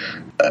languages.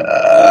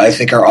 I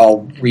think are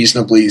all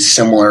reasonably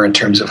similar in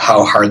terms of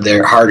how hard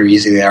or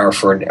easy they are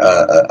for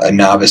a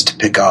novice to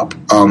pick up.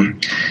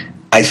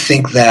 I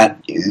think that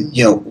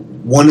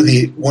one of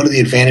the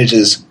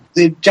advantages,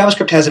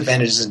 JavaScript has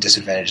advantages and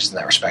disadvantages in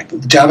that respect.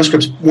 One of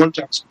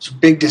JavaScript's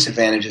big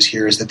disadvantages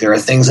here is that there are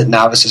things that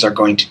novices are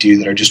going to do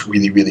that are just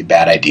really, really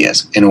bad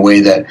ideas in a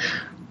way that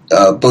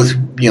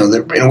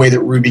in a way that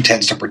Ruby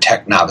tends to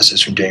protect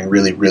novices from doing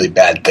really, really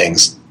bad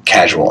things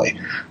casually.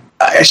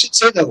 I should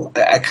say, though,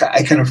 I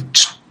kind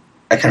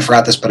of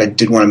forgot this, but I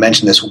did want to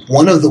mention this.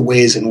 One of the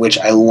ways in which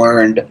I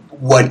learned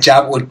what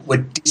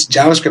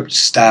JavaScript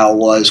style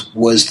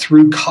was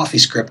through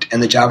CoffeeScript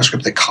and the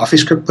JavaScript that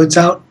CoffeeScript puts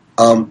out.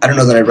 I don't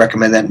know that I'd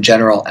recommend that in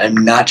general. I'm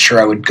not sure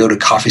I would go to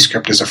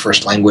CoffeeScript as a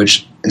first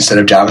language instead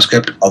of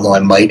JavaScript, although I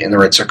might in the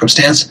right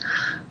circumstance.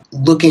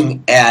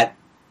 Looking at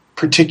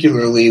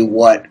particularly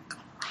what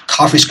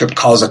CoffeeScript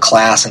calls a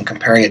class and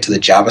comparing it to the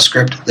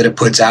JavaScript that it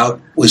puts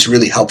out was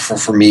really helpful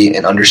for me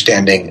in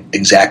understanding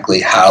exactly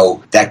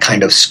how that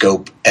kind of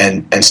scope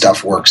and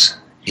stuff works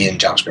in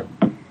JavaScript.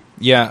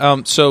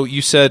 Yeah, so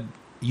you said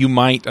you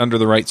might, under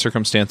the right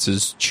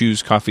circumstances,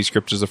 choose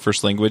CoffeeScript as a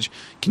first language.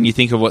 Can you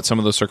think of what some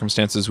of those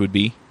circumstances would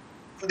be?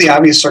 The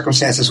obvious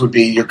circumstances would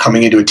be you're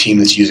coming into a team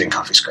that's using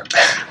CoffeeScript.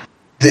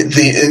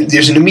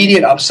 There's an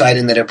immediate upside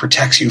in that it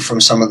protects you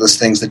from some of those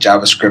things that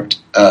JavaScript,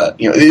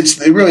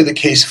 it's really the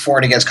case for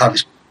and against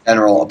CoffeeScript in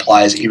general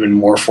applies even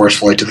more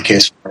forcefully to the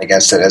case for and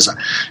against it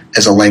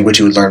as a language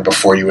you would learn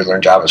before you would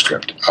learn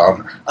JavaScript.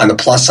 On the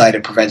plus side,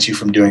 it prevents you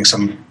from doing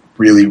some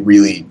really,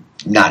 really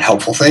not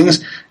helpful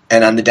things.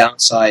 And on the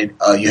downside,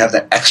 you have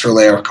that extra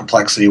layer of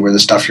complexity where the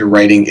stuff you're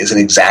writing isn't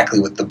exactly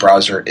what the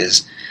browser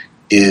is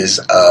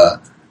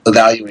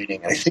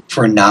evaluating. And I think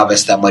for a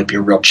novice, that might be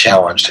a real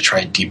challenge to try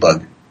and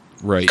debug.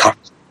 Right.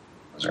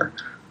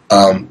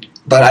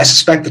 But I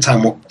suspect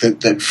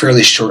that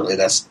fairly shortly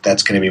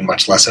that's going to be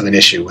much less of an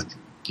issue with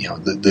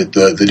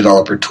the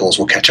developer tools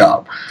will catch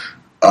up.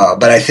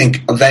 But I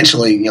think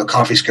eventually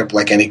CoffeeScript,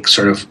 like any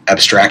sort of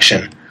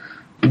abstraction,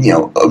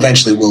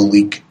 eventually will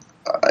leak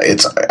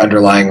its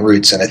underlying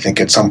roots. And I think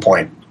at some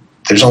point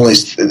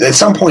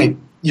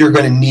you're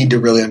going to need to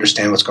really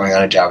understand what's going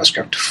on in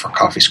JavaScript for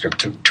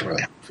CoffeeScript to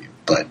really help you.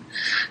 But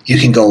you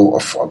can go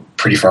a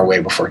pretty far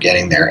way before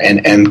getting there.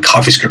 And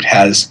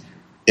CoffeeScript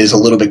is a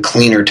little bit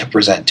cleaner to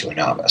present to a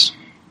novice.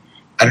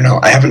 I don't know.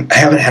 I don't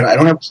have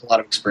a lot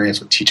of experience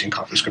with teaching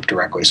CoffeeScript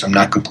directly, so I'm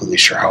not completely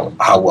sure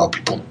how well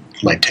people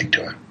might take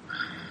to it.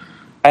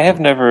 I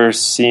have never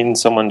seen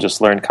someone just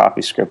learn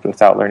CoffeeScript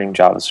without learning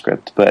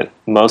JavaScript, but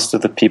most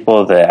of the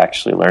people that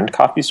actually learned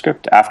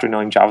CoffeeScript after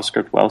knowing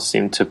JavaScript well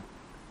seem to, at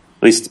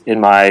least in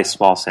my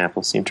small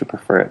sample, seem to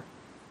prefer it.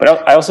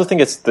 But I also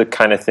think it's the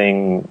kind of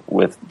thing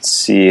with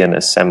C and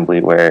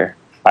assembly where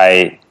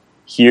I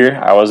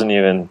wasn't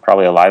even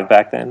probably alive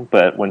back then,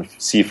 but when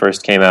C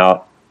first came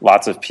out,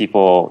 lots of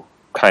people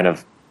kind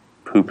of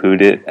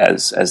poo-pooed it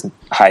as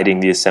hiding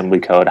the assembly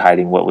code,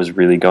 hiding what was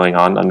really going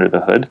on under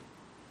the hood.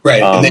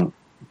 Right. And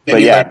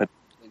you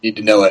need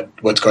to know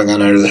what's going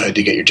on under the hood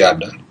to get your job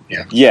done.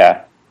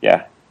 Yeah.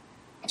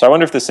 So I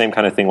wonder if the same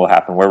kind of thing will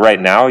happen, where right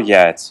now,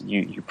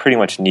 you pretty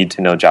much need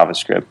to know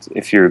JavaScript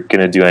if you're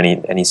going to do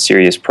any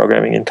serious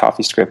programming in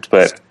CoffeeScript,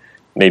 but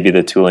maybe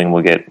the tooling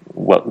will get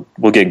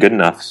good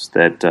enough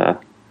that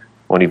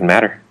won't even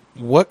matter.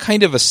 What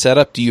kind of a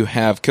setup do you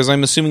have? Because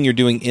I'm assuming you're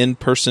doing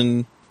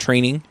in-person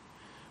training.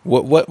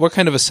 What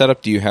kind of a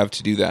setup do you have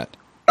to do that?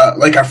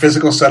 Like our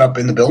physical setup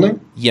in the building?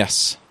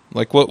 Yes.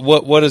 Like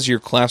what is your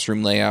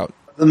classroom layout?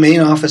 The main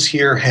office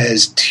here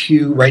has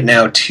two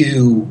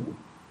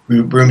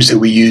rooms that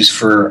we use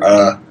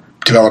for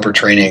developer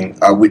training.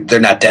 They're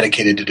not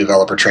dedicated to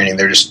developer training;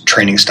 they're just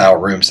training style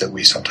rooms that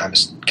we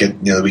sometimes get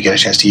a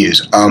chance to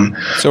use.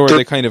 So, are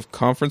they kind of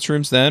conference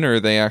rooms then, or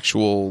are they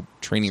actual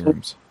training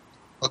rooms?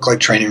 Look like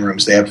training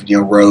rooms. They have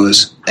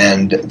rows,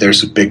 and there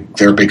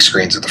are big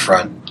screens at the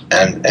front,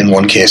 and in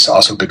one case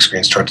also big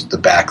screens towards the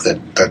back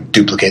that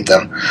duplicate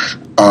them.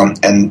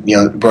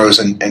 And rows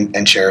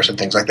and chairs and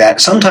things like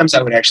that. Sometimes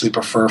I would actually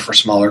prefer for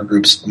smaller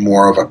groups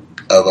more of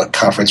a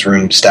conference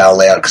room style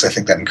layout because I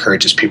think that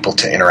encourages people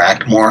to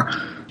interact more.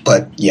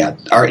 But yeah,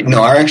 our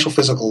actual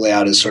physical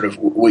layout is sort of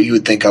what you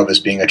would think of as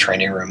being a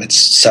training room. It's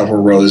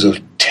several rows of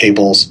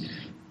tables,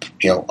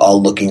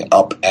 all looking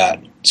up at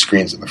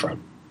screens in the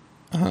front.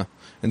 Uh-huh.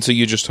 And so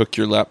you just hook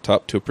your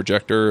laptop to a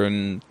projector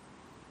and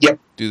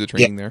do the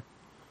training there.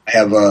 I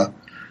have I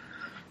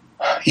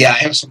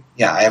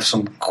have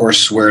some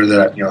courseware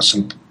that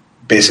some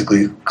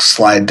basically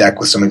slide deck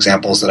with some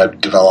examples that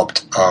I've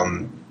developed.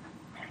 And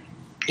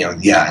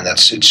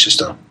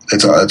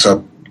it's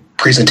a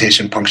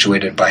presentation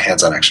punctuated by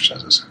hands-on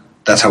exercises.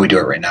 That's how we do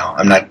it right now.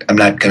 I'm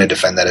not going to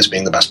defend that as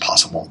being the best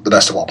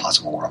of all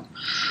possible world.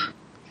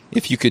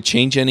 If you could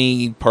change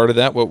any part of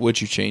that, what would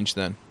you change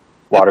then?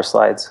 Water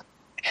slides.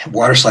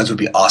 Water slides would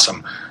be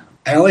awesome.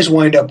 I always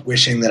wind up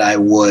wishing that I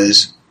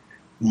was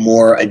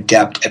more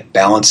adept at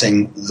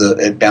balancing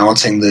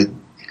the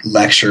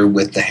lecture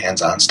with the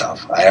hands-on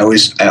stuff. I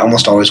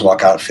almost always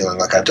walk out feeling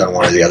like I've done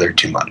one or the other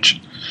too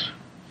much.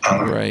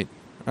 Right.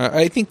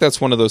 I think that's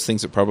one of those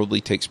things that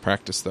probably takes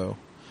practice, though.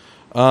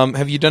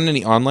 Have you done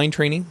any online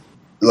training?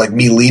 Like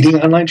me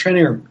leading online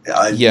training? Or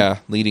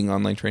leading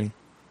online training.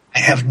 I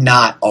have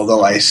not,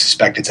 although I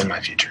suspect it's in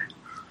my future.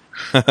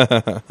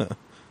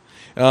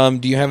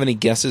 Do you have any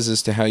guesses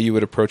as to how you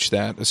would approach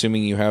that,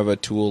 assuming you have a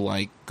tool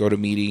like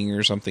GoToMeeting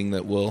or something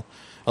that will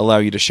allow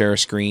you to share a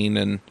screen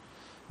and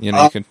you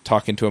can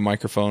talk into a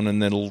microphone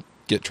and then it'll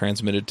get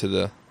transmitted to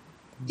the...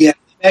 Yeah,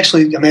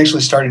 I'm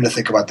actually starting to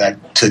think about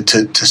that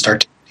to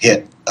start to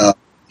hit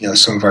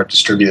some of our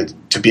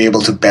to be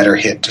able to better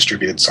hit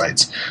distributed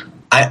sites.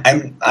 I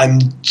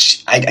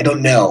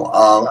don't know.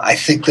 I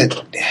think that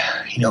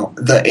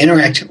the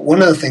interactive.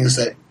 One of the things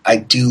that I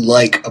do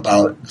like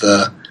about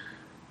the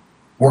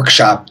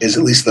workshop is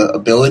at least the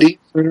ability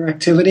for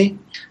interactivity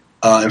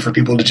and for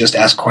people to just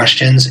ask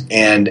questions.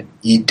 And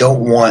you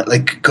don't want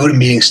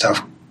GoToMeeting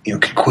stuff. Can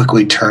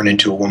quickly turn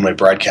into a one-way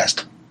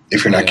broadcast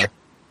if you're not careful.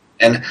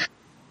 And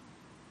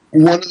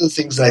one of the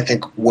things that I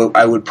think what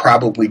I would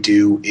probably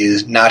do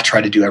is not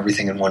try to do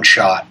everything in one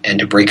shot and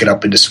to break it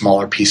up into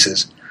smaller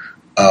pieces.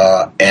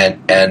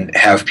 and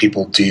have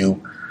people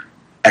do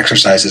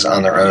exercises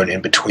on their own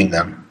in between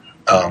them,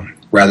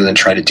 rather than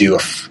try to do a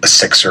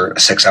 6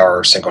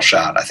 hour single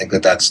shot. I think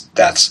that's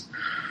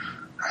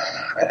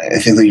I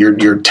think that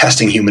you're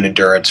testing human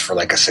endurance for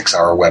like a 6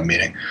 hour web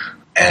meeting,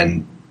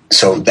 and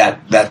so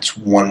that's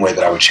one way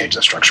that I would change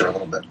the structure a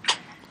little bit.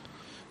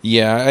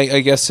 Yeah,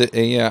 I guess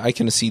I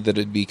can see that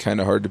it'd be kind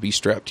of hard to be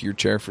strapped to your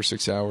chair for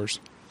 6 hours.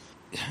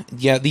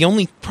 Yeah, the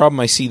only problem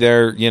I see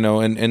there,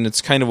 and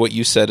it's kind of what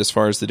you said as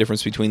far as the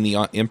difference between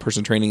the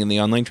in-person training and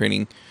the online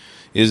training,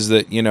 is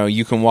that,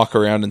 you can walk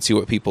around and see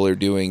what people are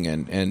doing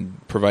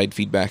and provide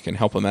feedback and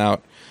help them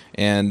out.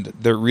 And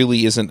there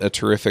really isn't a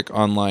terrific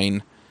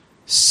online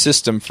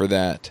system for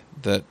that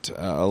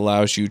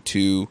allows you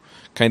to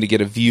kind of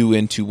get a view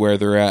into where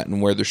they're at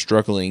and where they're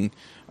struggling,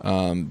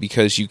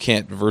 because you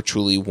can't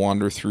virtually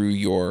wander through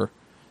your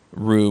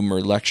room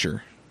or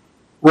lecture.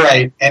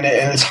 Right, and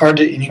it's hard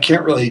to, and you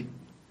can't really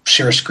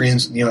share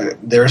screens.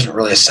 There isn't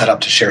really a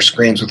setup to share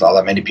screens with all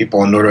that many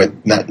people, and nor do I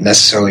not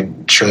necessarily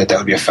sure that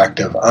would be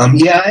effective. I've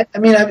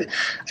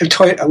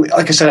toyed,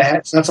 like I said,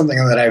 it's not something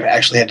that I've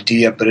actually had to do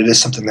yet, but it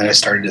is something that I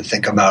started to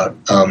think about.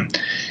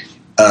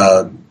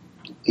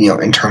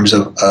 In terms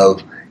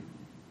of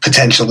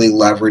potentially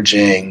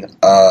leveraging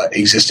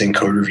existing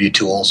code review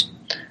tools,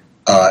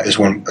 is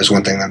one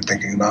thing that I'm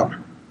thinking about.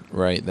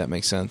 Right, that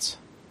makes sense.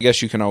 I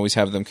guess you can always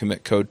have them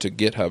commit code to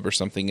GitHub or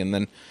something, and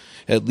then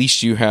at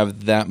least you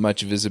have that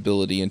much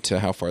visibility into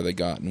how far they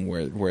got and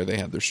where they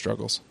had their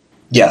struggles.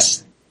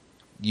 Yes.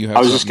 I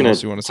was just going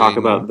to talk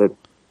about the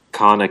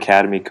Khan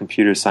Academy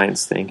computer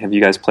science thing. Have you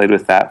guys played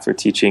with that for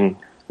teaching?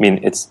 I mean,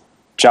 it's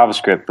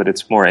JavaScript, but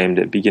it's more aimed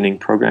at beginning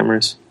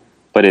programmers.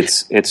 But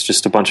it's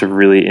just a bunch of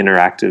really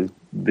interactive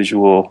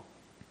visual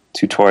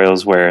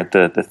tutorials where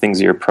the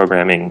things you're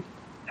programming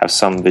have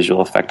some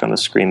visual effect on the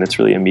screen that's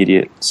really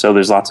immediate. So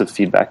there's lots of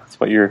feedback with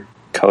what you're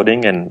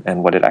coding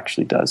and what it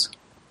actually does.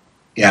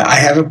 Yeah, I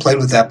haven't played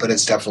with that, but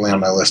it's definitely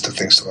on my list of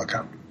things to look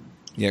up.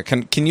 Yeah,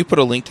 can you put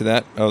a link to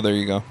that? Oh, there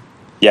you go.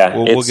 Yeah,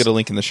 we'll get a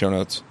link in the show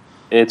notes.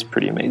 It's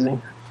pretty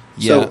amazing.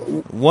 Yeah.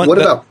 So what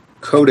about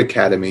Code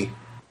Academy?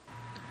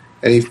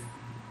 Any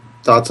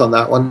thoughts on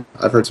that one?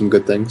 I've heard some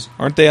good things.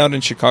 Aren't they out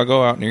in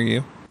Chicago, out near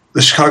you?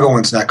 The Chicago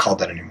one's not called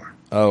that anymore.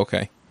 Oh,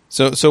 okay.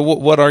 So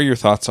what are your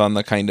thoughts on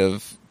the kind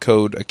of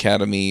Code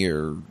Academy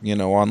or,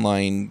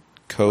 online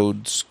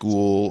code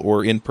school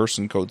or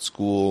in-person code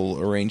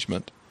school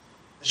arrangement?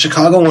 The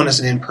Chicago one is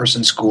an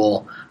in-person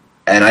school,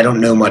 and I don't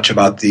know much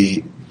about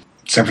the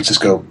San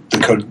Francisco,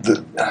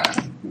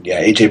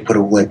 AJ put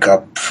a link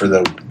up for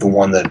the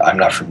one that I'm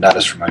not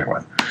as familiar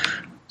with.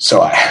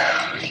 So,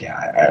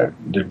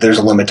 there's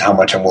a limit to how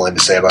much I'm willing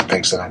to say about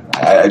things that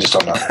I just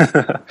don't know.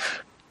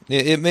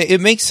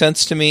 It makes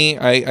sense to me.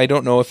 I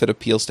don't know if it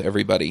appeals to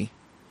everybody,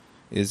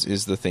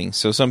 is the thing.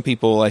 So some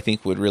people, I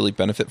think, would really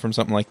benefit from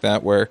something like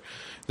that, where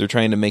they're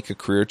trying to make a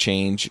career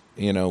change,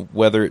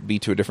 whether it be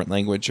to a different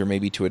language or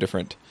maybe to a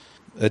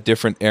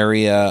different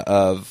area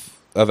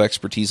of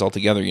expertise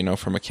altogether,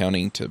 from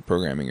accounting to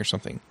programming or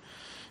something.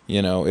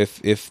 If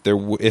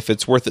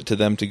it's worth it to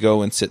them to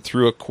go and sit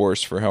through a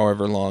course for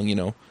however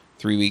long,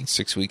 3 weeks,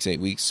 6 weeks, 8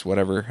 weeks,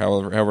 whatever,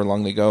 however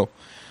long they go.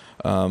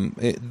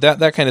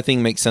 That kind of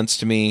thing makes sense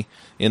to me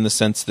in the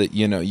sense that,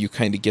 you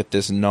kind of get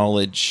this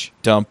knowledge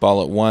dump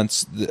all at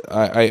once.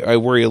 I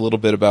worry a little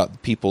bit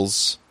about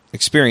people's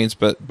experience,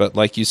 but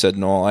like you said,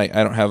 Noel, I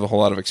don't have a whole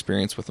lot of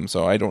experience with them,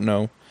 so I don't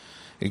know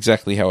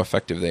exactly how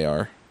effective they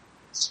are.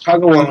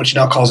 Chicago one, which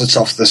now calls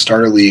itself the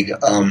Starter League,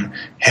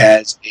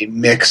 has a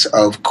mix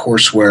of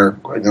courseware,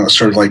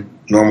 sort of like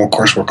normal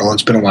coursework, although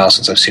it's been a while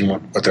since I've seen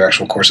what their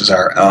actual courses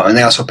are. And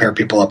they also pair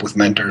people up with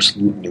mentors,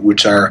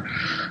 which are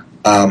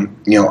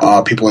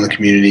people in the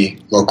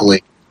community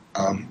locally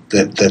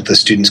that the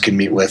students can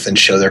meet with and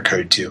show their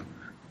code to,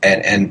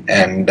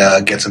 and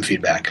get some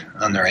feedback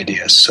on their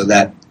ideas. So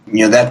that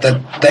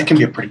that can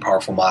be a pretty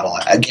powerful model.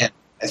 Again,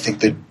 I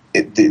think that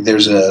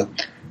there's a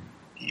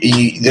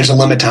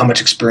limit to how much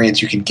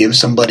experience you can give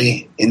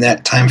somebody in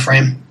that time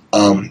frame.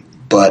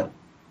 But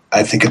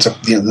I think it's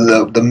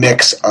the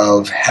mix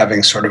of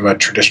having sort of a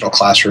traditional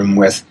classroom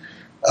with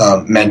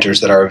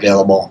mentors that are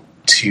available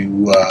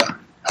to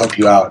help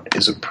you out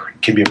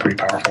can be a pretty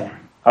powerful.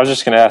 I was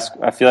just going to ask,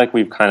 I feel like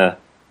we've kind of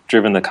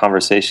driven the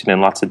conversation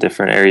in lots of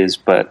different areas,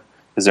 but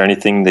is there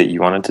anything that you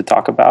wanted to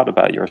talk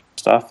about your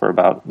stuff or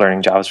about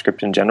learning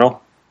JavaScript in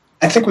general?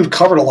 I think we've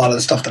covered a lot of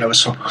the stuff that I was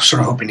sort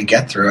of hoping to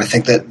get through. I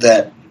think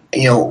that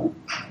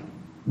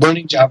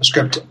learning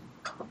JavaScript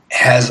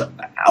has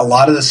a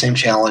lot of the same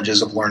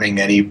challenges of learning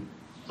any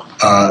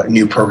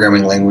new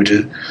programming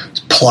languages,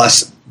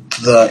 plus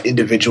the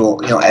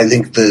individual. I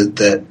think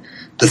the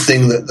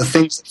things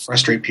that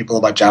frustrate people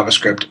about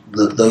JavaScript,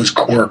 those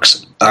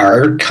quirks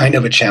are kind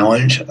of a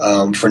challenge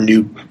for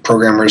new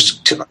programmers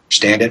to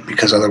understand it,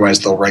 because otherwise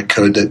they'll write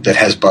code that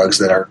has bugs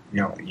that are,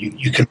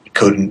 you can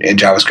code in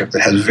JavaScript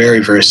that has very,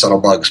 very subtle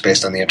bugs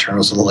based on the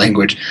internals of the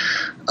language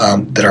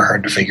that are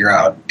hard to figure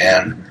out.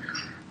 And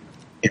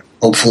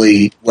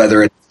hopefully,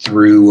 whether it's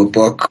through a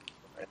book,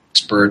 an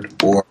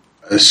expert, or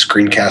a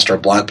screencast or a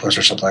blog post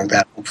or something like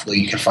that, hopefully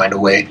you can find a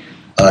way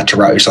to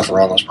route yourself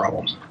around those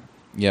problems.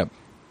 Yep.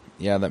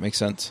 Yeah, that makes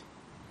sense.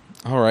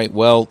 All right.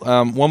 Well,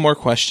 one more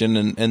question,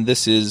 and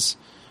this is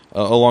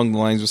along the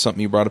lines of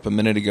something you brought up a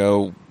minute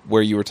ago,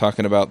 where you were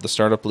talking about the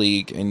Startup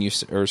League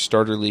or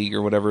Starter League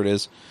or whatever it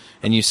is,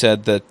 and you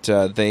said that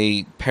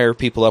they pair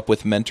people up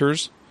with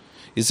mentors.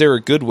 Is there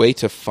a good way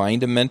to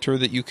find a mentor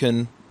that you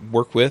can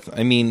work with?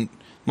 I mean,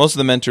 most of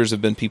the mentors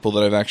have been people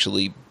that I've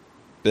actually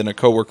been a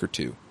coworker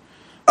to.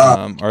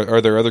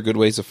 Are there other good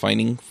ways of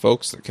finding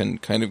folks that can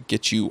kind of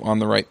get you on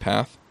the right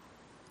path?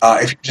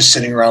 If you're just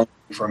sitting around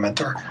looking for a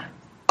mentor,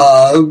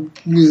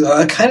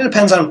 it kind of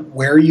depends on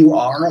where you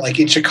are. Like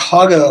in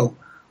Chicago,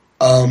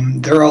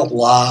 there are a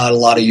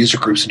lot of user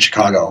groups in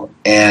Chicago,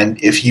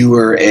 and if you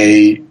were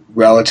a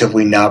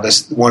relatively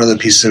novice, one of the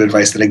pieces of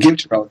advice that I give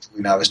to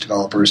relatively novice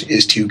developers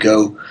is to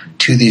go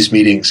to these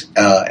meetings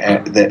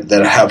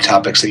that have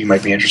topics that you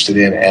might be interested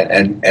in,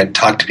 and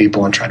talk to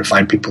people and try to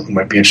find people who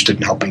might be interested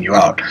in helping you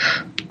out.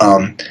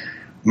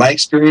 My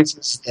experience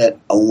is that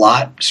a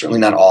lot,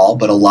 certainly not all,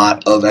 but a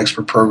lot of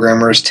expert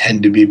programmers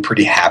tend to be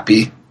pretty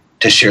happy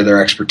to share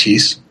their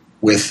expertise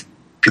with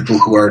people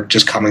who are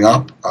just coming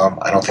up.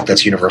 I don't think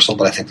that's universal,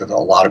 but I think that a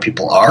lot of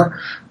people are.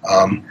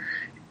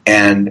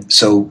 And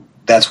so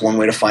that's one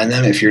way to find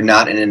them. If you're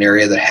not in an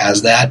area that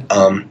has that,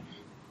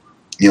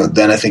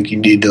 then I think you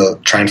need to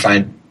try and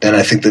find. Then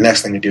I think the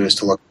next thing to do is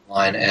to look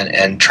online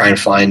and try and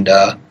find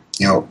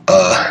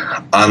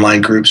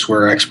online groups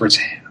where experts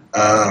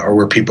or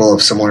where people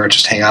of similar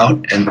interests hang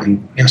out,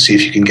 and see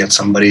if you can get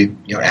somebody.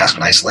 Ask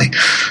nicely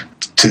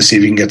to see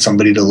if you can get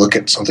somebody to look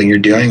at something you're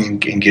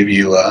doing and give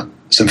you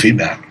some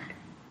feedback.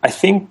 I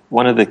think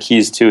one of the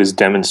keys too is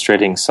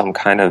demonstrating some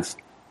kind of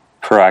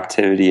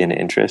proactivity and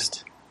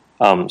interest.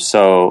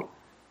 So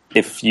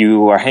if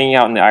you are hanging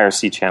out in the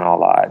IRC channel a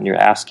lot and you're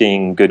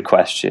asking good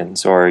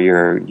questions, or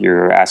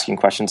you're asking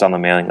questions on the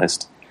mailing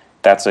list,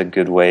 that's a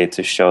good way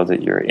to show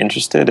that you're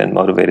interested and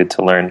motivated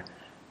to learn.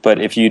 But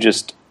if you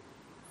just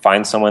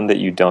find someone that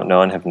you don't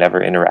know and have never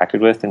interacted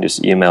with and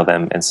just email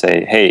them and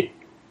say, hey,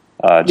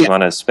 do you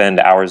want to spend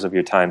hours of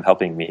your time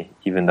helping me,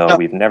 even though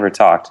we've never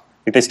talked?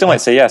 Like, they still might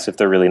say yes if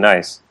they're really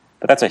nice,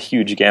 but that's a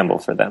huge gamble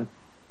for them.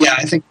 Yeah,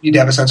 I think you need to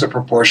have a sense of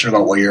proportion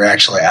about what you're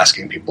actually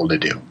asking people to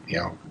do.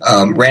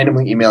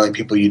 Randomly emailing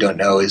people you don't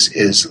know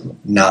is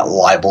not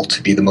liable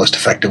to be the most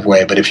effective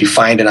way. But if you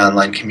find an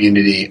online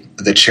community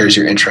that shares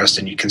your interest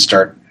and you can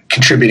start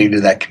contributing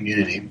to that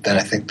community, then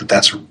I think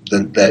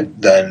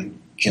then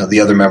the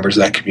other members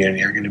of that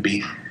community are going to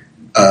be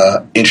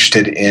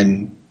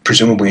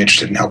presumably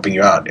interested in helping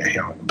you out.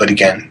 But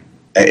again,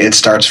 it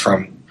starts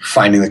from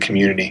finding the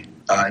community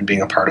and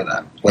being a part of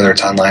that, whether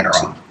it's online or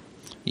off.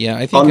 Yeah,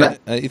 I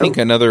think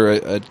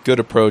another good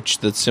approach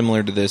that's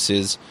similar to this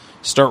is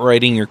start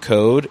writing your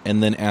code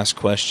and then ask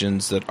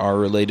questions that are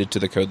related to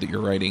the code that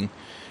you're writing,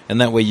 and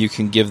that way you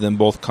can give them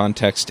both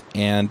context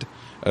and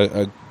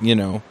a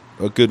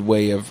good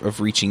way of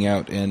reaching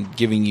out and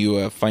giving you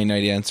a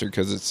finite answer,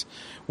 because it's,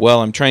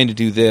 well, I'm trying to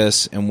do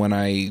this, and when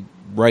I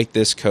write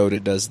this code,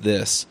 it does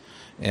this,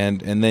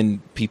 and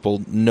then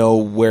people know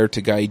where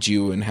to guide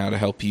you and how to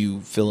help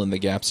you fill in the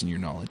gaps in your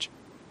knowledge.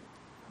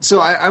 So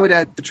I would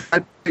add to try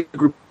to pick a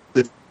group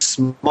that's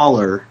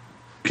smaller,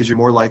 because you're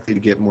more likely to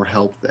get more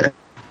help there.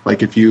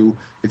 Like if you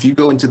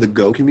go into the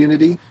Go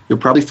community, you'll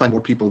probably find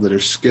more people that are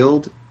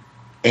skilled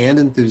and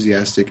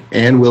enthusiastic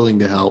and willing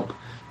to help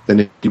than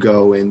if you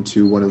go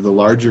into one of the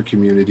larger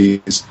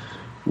communities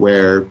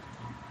where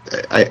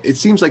it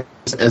seems like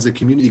as the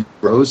community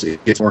grows,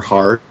 it gets more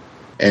hard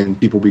and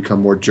people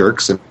become more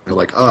jerks and they're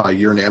like,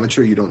 you're an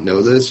amateur, you don't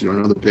know this, you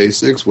don't know the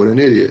basics, what an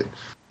idiot.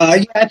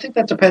 I think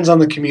that depends on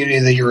the community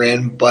that you're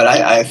in, but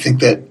I think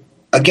that,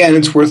 again,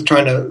 it's worth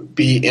trying to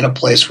be in a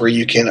place where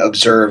you can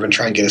observe and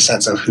try and get a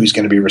sense of who's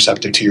going to be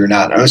receptive to you or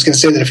not. I was going to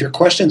say that if your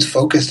question's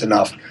focused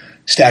enough,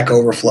 Stack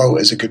Overflow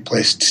is a good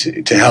place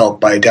to help.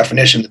 By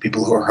definition, the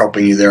people who are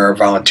helping you there are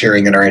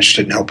volunteering and are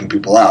interested in helping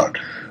people out.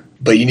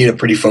 But you need a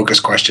pretty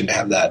focused question to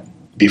have that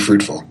be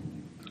fruitful.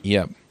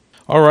 Yep.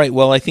 All right,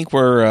 well, I think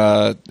we're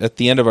at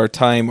the end of our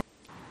time.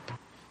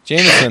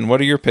 Jameson,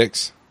 what are your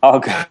picks? I'll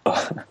go.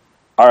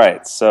 All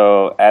right,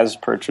 so as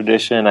per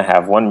tradition, I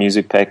have one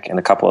music pick and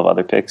a couple of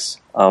other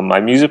picks. My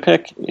music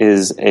pick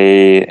is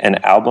an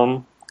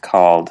album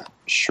called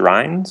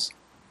Shrines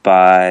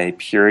by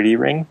Purity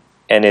Ring,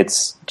 and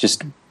it's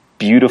just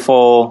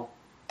beautiful,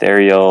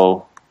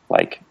 ethereal,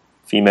 like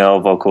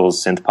female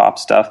vocals, synth pop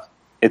stuff.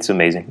 It's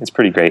amazing. It's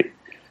pretty great.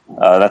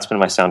 That's been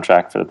my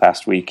soundtrack for the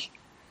past week.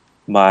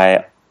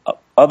 My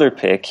other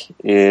pick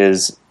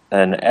is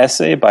an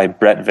essay by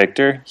Brett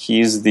Victor.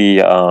 He's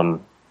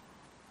the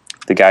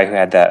guy who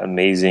had that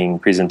amazing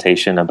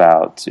presentation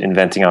about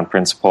inventing on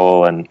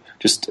principle, and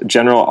just a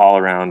general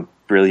all-around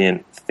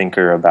brilliant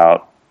thinker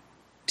about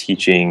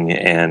teaching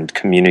and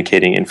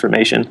communicating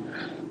information.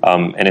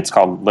 And it's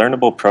called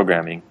Learnable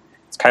Programming.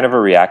 It's kind of a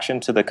reaction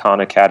to the Khan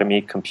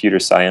Academy computer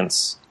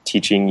science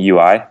teaching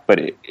UI, but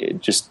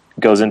it just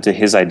goes into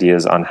his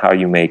ideas on how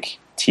you make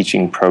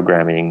teaching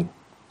programming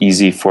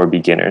easy for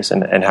beginners,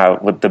 and how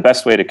what the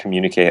best way to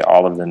communicate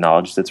all of the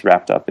knowledge that's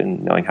wrapped up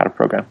in knowing how to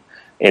program.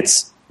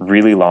 It's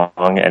really long,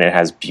 and it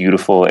has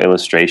beautiful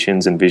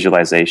illustrations and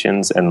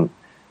visualizations, and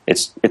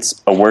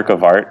it's a work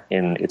of art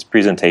in its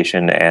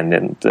presentation and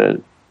in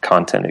the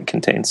content it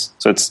contains.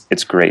 So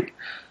it's great.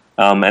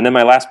 And then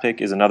my last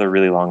pick is another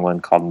really long one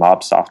called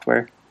Mob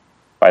Software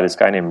by this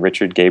guy named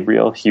Richard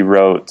Gabriel. He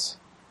wrote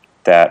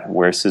that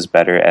Worse is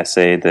Better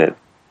essay that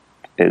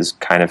is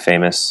kind of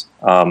famous.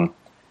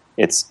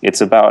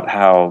 It's about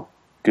how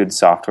good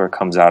software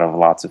comes out of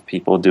lots of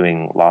people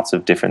doing lots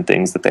of different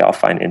things that they all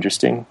find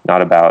interesting,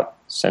 not about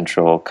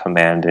central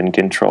command and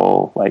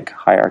control, like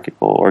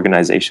hierarchical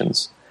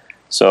organizations.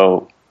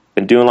 So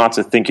been doing lots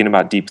of thinking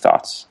about deep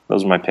thoughts.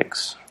 Those are my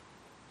picks.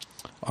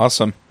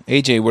 Awesome.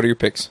 AJ, what are your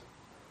picks?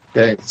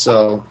 Okay,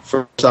 so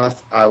first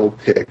off, I will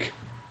pick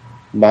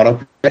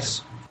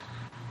Monoprice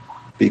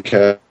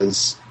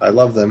because I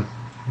love them.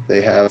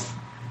 They have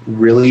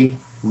really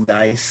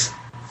nice,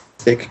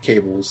 thick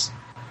cables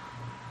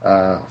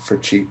for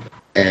cheap.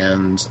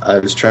 And I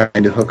was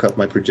trying to hook up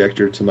my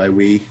projector to my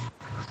Wii,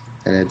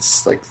 and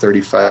it's like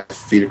 35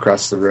 feet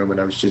across the room, and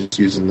I was just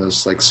using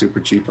those like super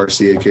cheap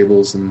RCA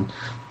cables, and the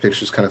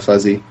picture's kind of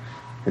fuzzy.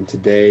 And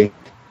today,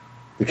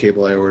 the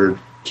cable I ordered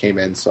came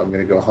in, so I'm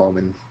going to go home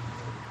and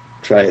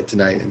try it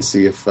tonight and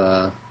see if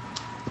the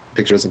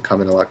picture doesn't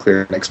come in a lot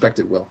clearer than I expect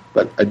it will.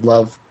 But I'd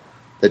love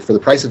that for the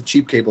price of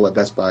cheap cable at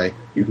Best Buy,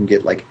 you can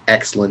get like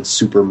excellent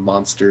super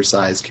monster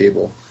size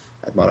cable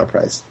at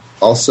Monoprice.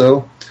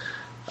 Also,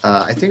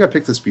 I think I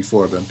picked this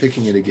before, but I'm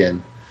picking it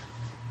again.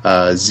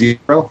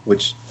 Zero,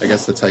 which I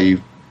guess that's how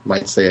you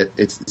might say it.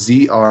 It's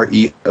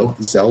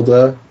ZREO,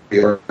 Zelda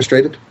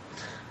Orchestrated.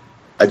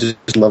 I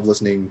just love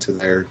listening to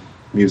their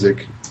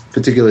music,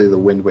 particularly the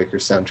Wind Waker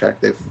soundtrack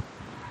they've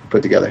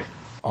put together.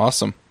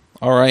 Awesome.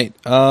 All right.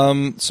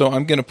 So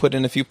I'm going to put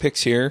in a few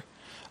picks here.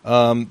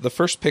 The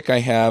first pick I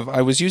have,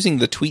 I was using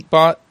the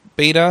Tweetbot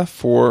beta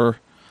for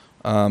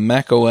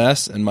Mac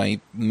OS, and my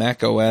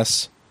Mac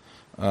OS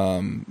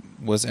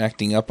was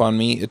acting up on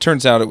me. It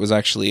turns out it was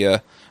actually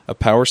a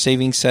power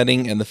saving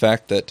setting, and the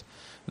fact that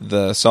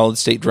the solid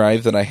state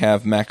drive that I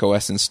have Mac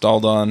OS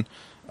installed on,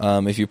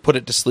 if you put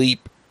it to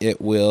sleep, it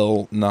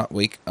will not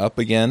wake up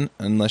again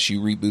unless you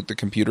reboot the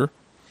computer.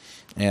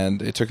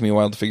 And it took me a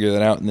while to figure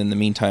that out, and in the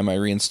meantime I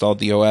reinstalled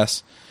the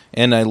OS,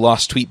 and I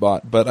lost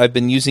Tweetbot. But I've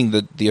been using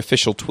the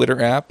official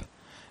Twitter app,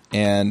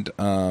 and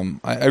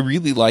I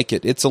really like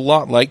it. It's a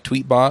lot like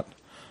Tweetbot.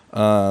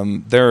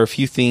 There are a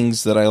few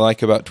things that I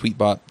like about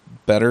Tweetbot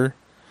better,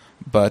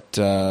 but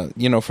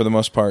for the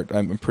most part,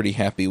 I'm pretty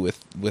happy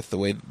with the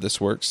way that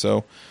this works.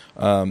 So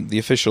the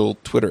official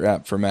Twitter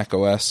app for Mac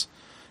OS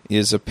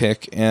is a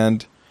pick.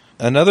 And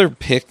another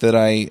pick that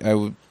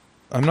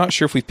I'm not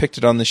sure if we picked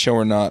it on the show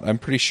or not. I'm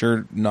pretty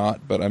sure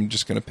not, but I'm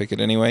just going to pick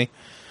it anyway.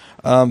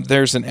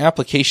 There's an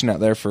application out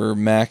there for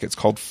Mac. It's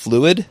called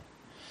Fluid.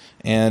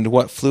 And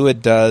what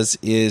Fluid does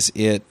is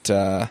it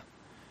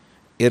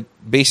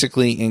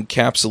basically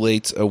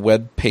encapsulates a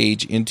web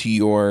page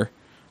into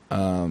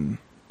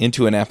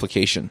into an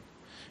application.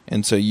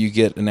 And so you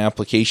get an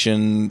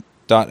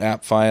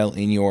application.app file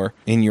in your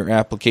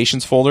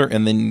applications folder,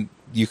 and then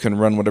you can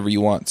run whatever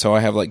you want. So I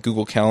have like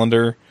Google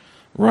Calendar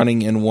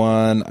running in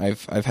one.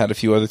 I've had a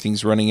few other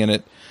things running in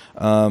it.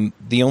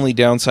 The only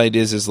downside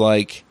is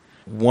like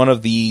one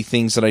of the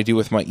things that I do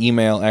with my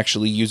email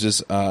actually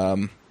uses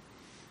a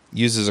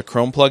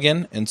Chrome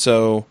plugin, and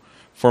so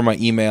for my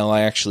email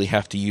I actually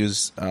have to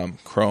use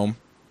Chrome,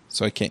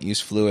 so I can't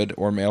use Fluid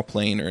or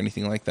Mailplane or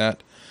anything like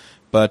that.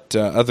 But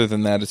other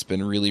than that, it's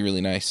been really,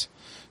 really nice.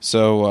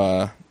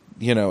 So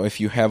if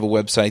you have a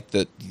website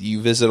that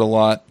you visit a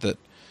lot that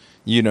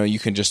you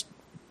can just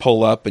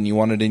pull up and you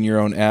want it in your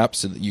own app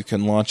so that you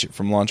can launch it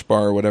from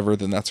Launchbar or whatever,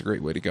 then that's a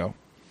great way to go.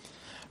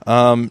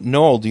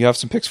 Noel, do you have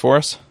some picks for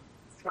us?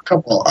 A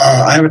couple.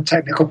 I have a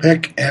technical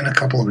pick and a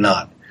couple of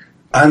not.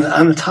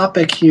 On the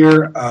topic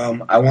here,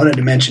 I wanted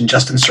to mention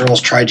Justin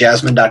Searle's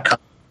TryJasmine.com. I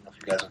don't know if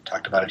you guys have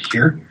talked about it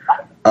here.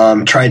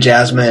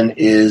 TryJasmine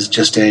is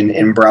just an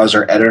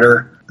in-browser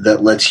editor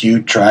that lets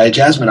you try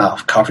Jasmine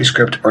off,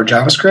 CoffeeScript or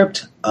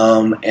JavaScript,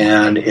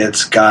 and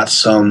it's got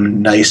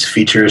some nice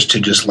features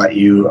to just let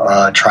you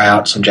try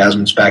out some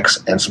Jasmine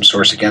specs and some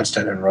source against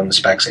it and run the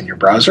specs in your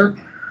browser.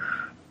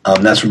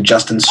 That's from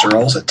Justin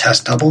Searles at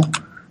Test Double.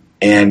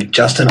 And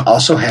Justin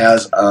also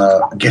has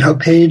a GitHub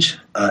page,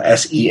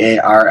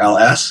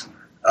 SEARLS,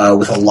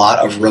 with a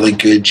lot of really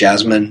good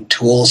Jasmine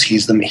tools.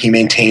 He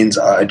maintains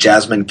a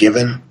Jasmine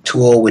Given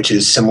tool, which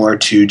is similar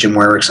to Jim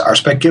Weirich's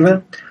RSpec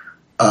Given.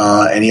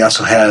 And he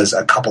also has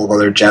a couple of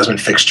other Jasmine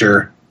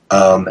Fixture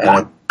and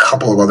a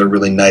couple of other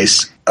really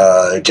nice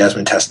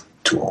Jasmine test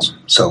tools.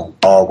 So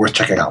all worth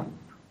checking out.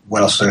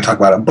 What else was I going to talk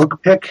about? A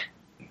book pick.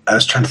 I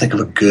was trying to think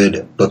of a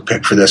good book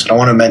pick for this, but I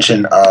want to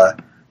mention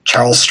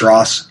Charles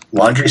Stross'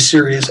 Laundry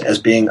Series as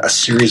being a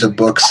series of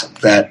books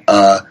that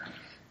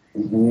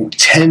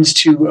tends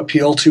to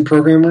appeal to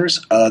programmers.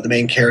 The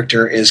main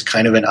character is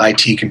kind of an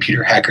IT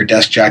computer hacker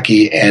desk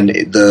jockey, and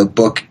the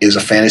book is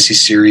a fantasy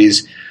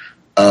series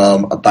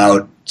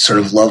about sort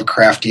of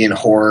Lovecraftian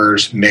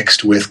horrors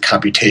mixed with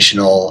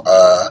computational,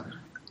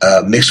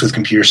 mixed with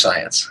computer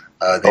science.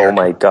 Oh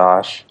my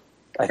gosh!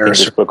 I think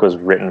this book was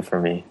written for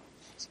me.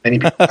 Many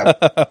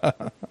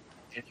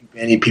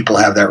people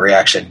have that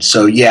reaction.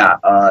 So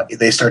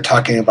they start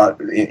talking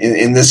about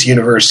in this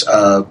universe,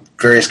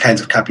 various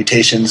kinds of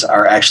computations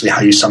are actually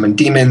how you summon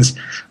demons.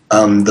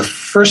 The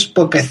first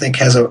book, I think,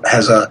 has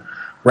a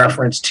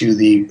reference to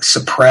the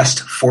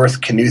suppressed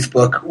fourth Knuth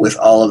book with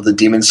all of the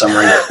demon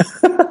summoning.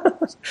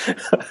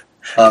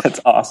 That's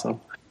awesome.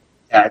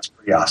 Yeah, it's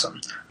pretty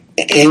awesome.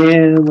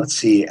 And let's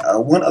see,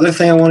 one other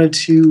thing I wanted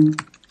to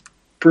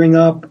bring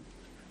up.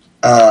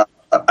 A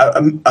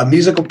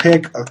musical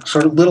pick, a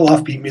sort of little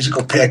offbeat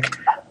musical pick.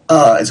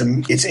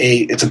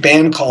 It's a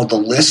band called The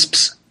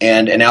Lisps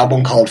and an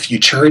album called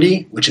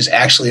Futurity, which is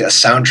actually a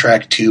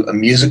soundtrack to a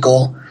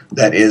musical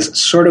that is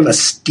sort of a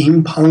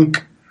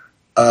steampunk.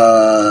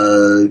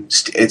 I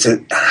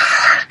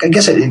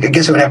guess I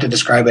would have to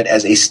describe it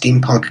as a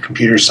steampunk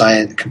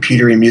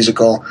computery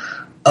musical.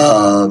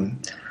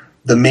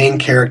 The main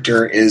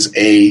character is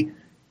a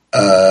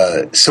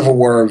Civil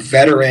War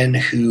veteran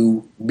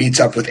who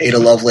meets up with Ada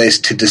Lovelace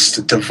to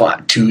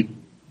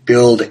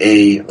build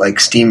a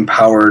steam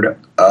powered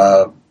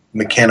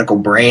mechanical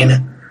brain,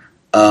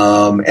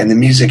 and the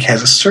music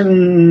has a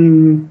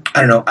certain, I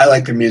don't know, I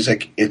like their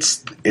music.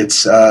 It's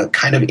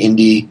kind of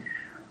indie,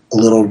 a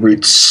little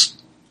roots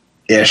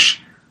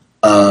ish,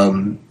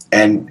 and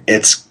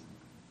it's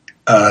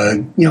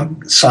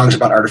songs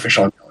about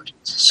artificial intelligence.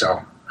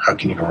 So how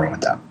can you go wrong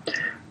with that?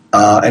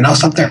 And I'll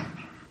stop there.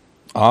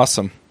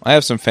 Awesome. I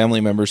have some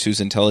family members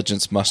whose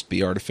intelligence must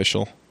be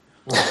artificial.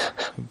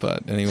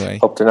 But anyway.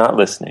 Hope they're not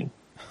listening.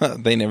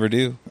 They never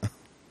do.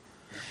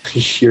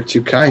 You're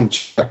too kind,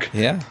 Chuck.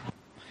 Yeah.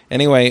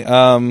 Anyway,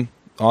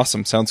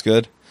 awesome. Sounds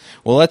good.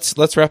 Well,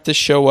 let's wrap this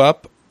show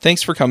up.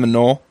 Thanks for coming,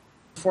 Noel.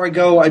 Before I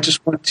go, I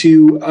just want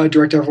to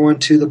direct everyone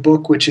to the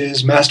book, which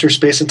is Master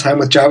Space and Time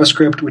with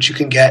JavaScript, which you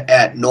can get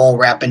at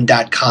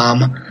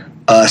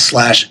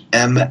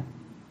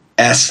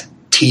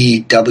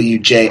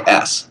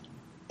noelrappin.com/MSTWJS.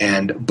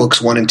 And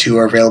books 1 and 2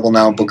 are available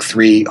now. Book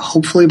 3,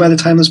 hopefully by the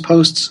time this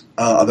posts.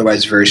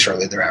 Otherwise, very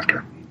shortly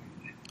thereafter.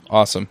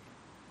 Awesome.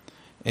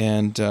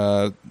 And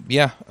I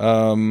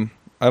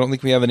don't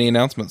think we have any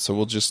announcements, so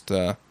we'll just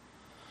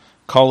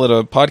call it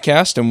a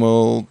podcast, and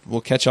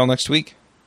we'll catch y'all next week.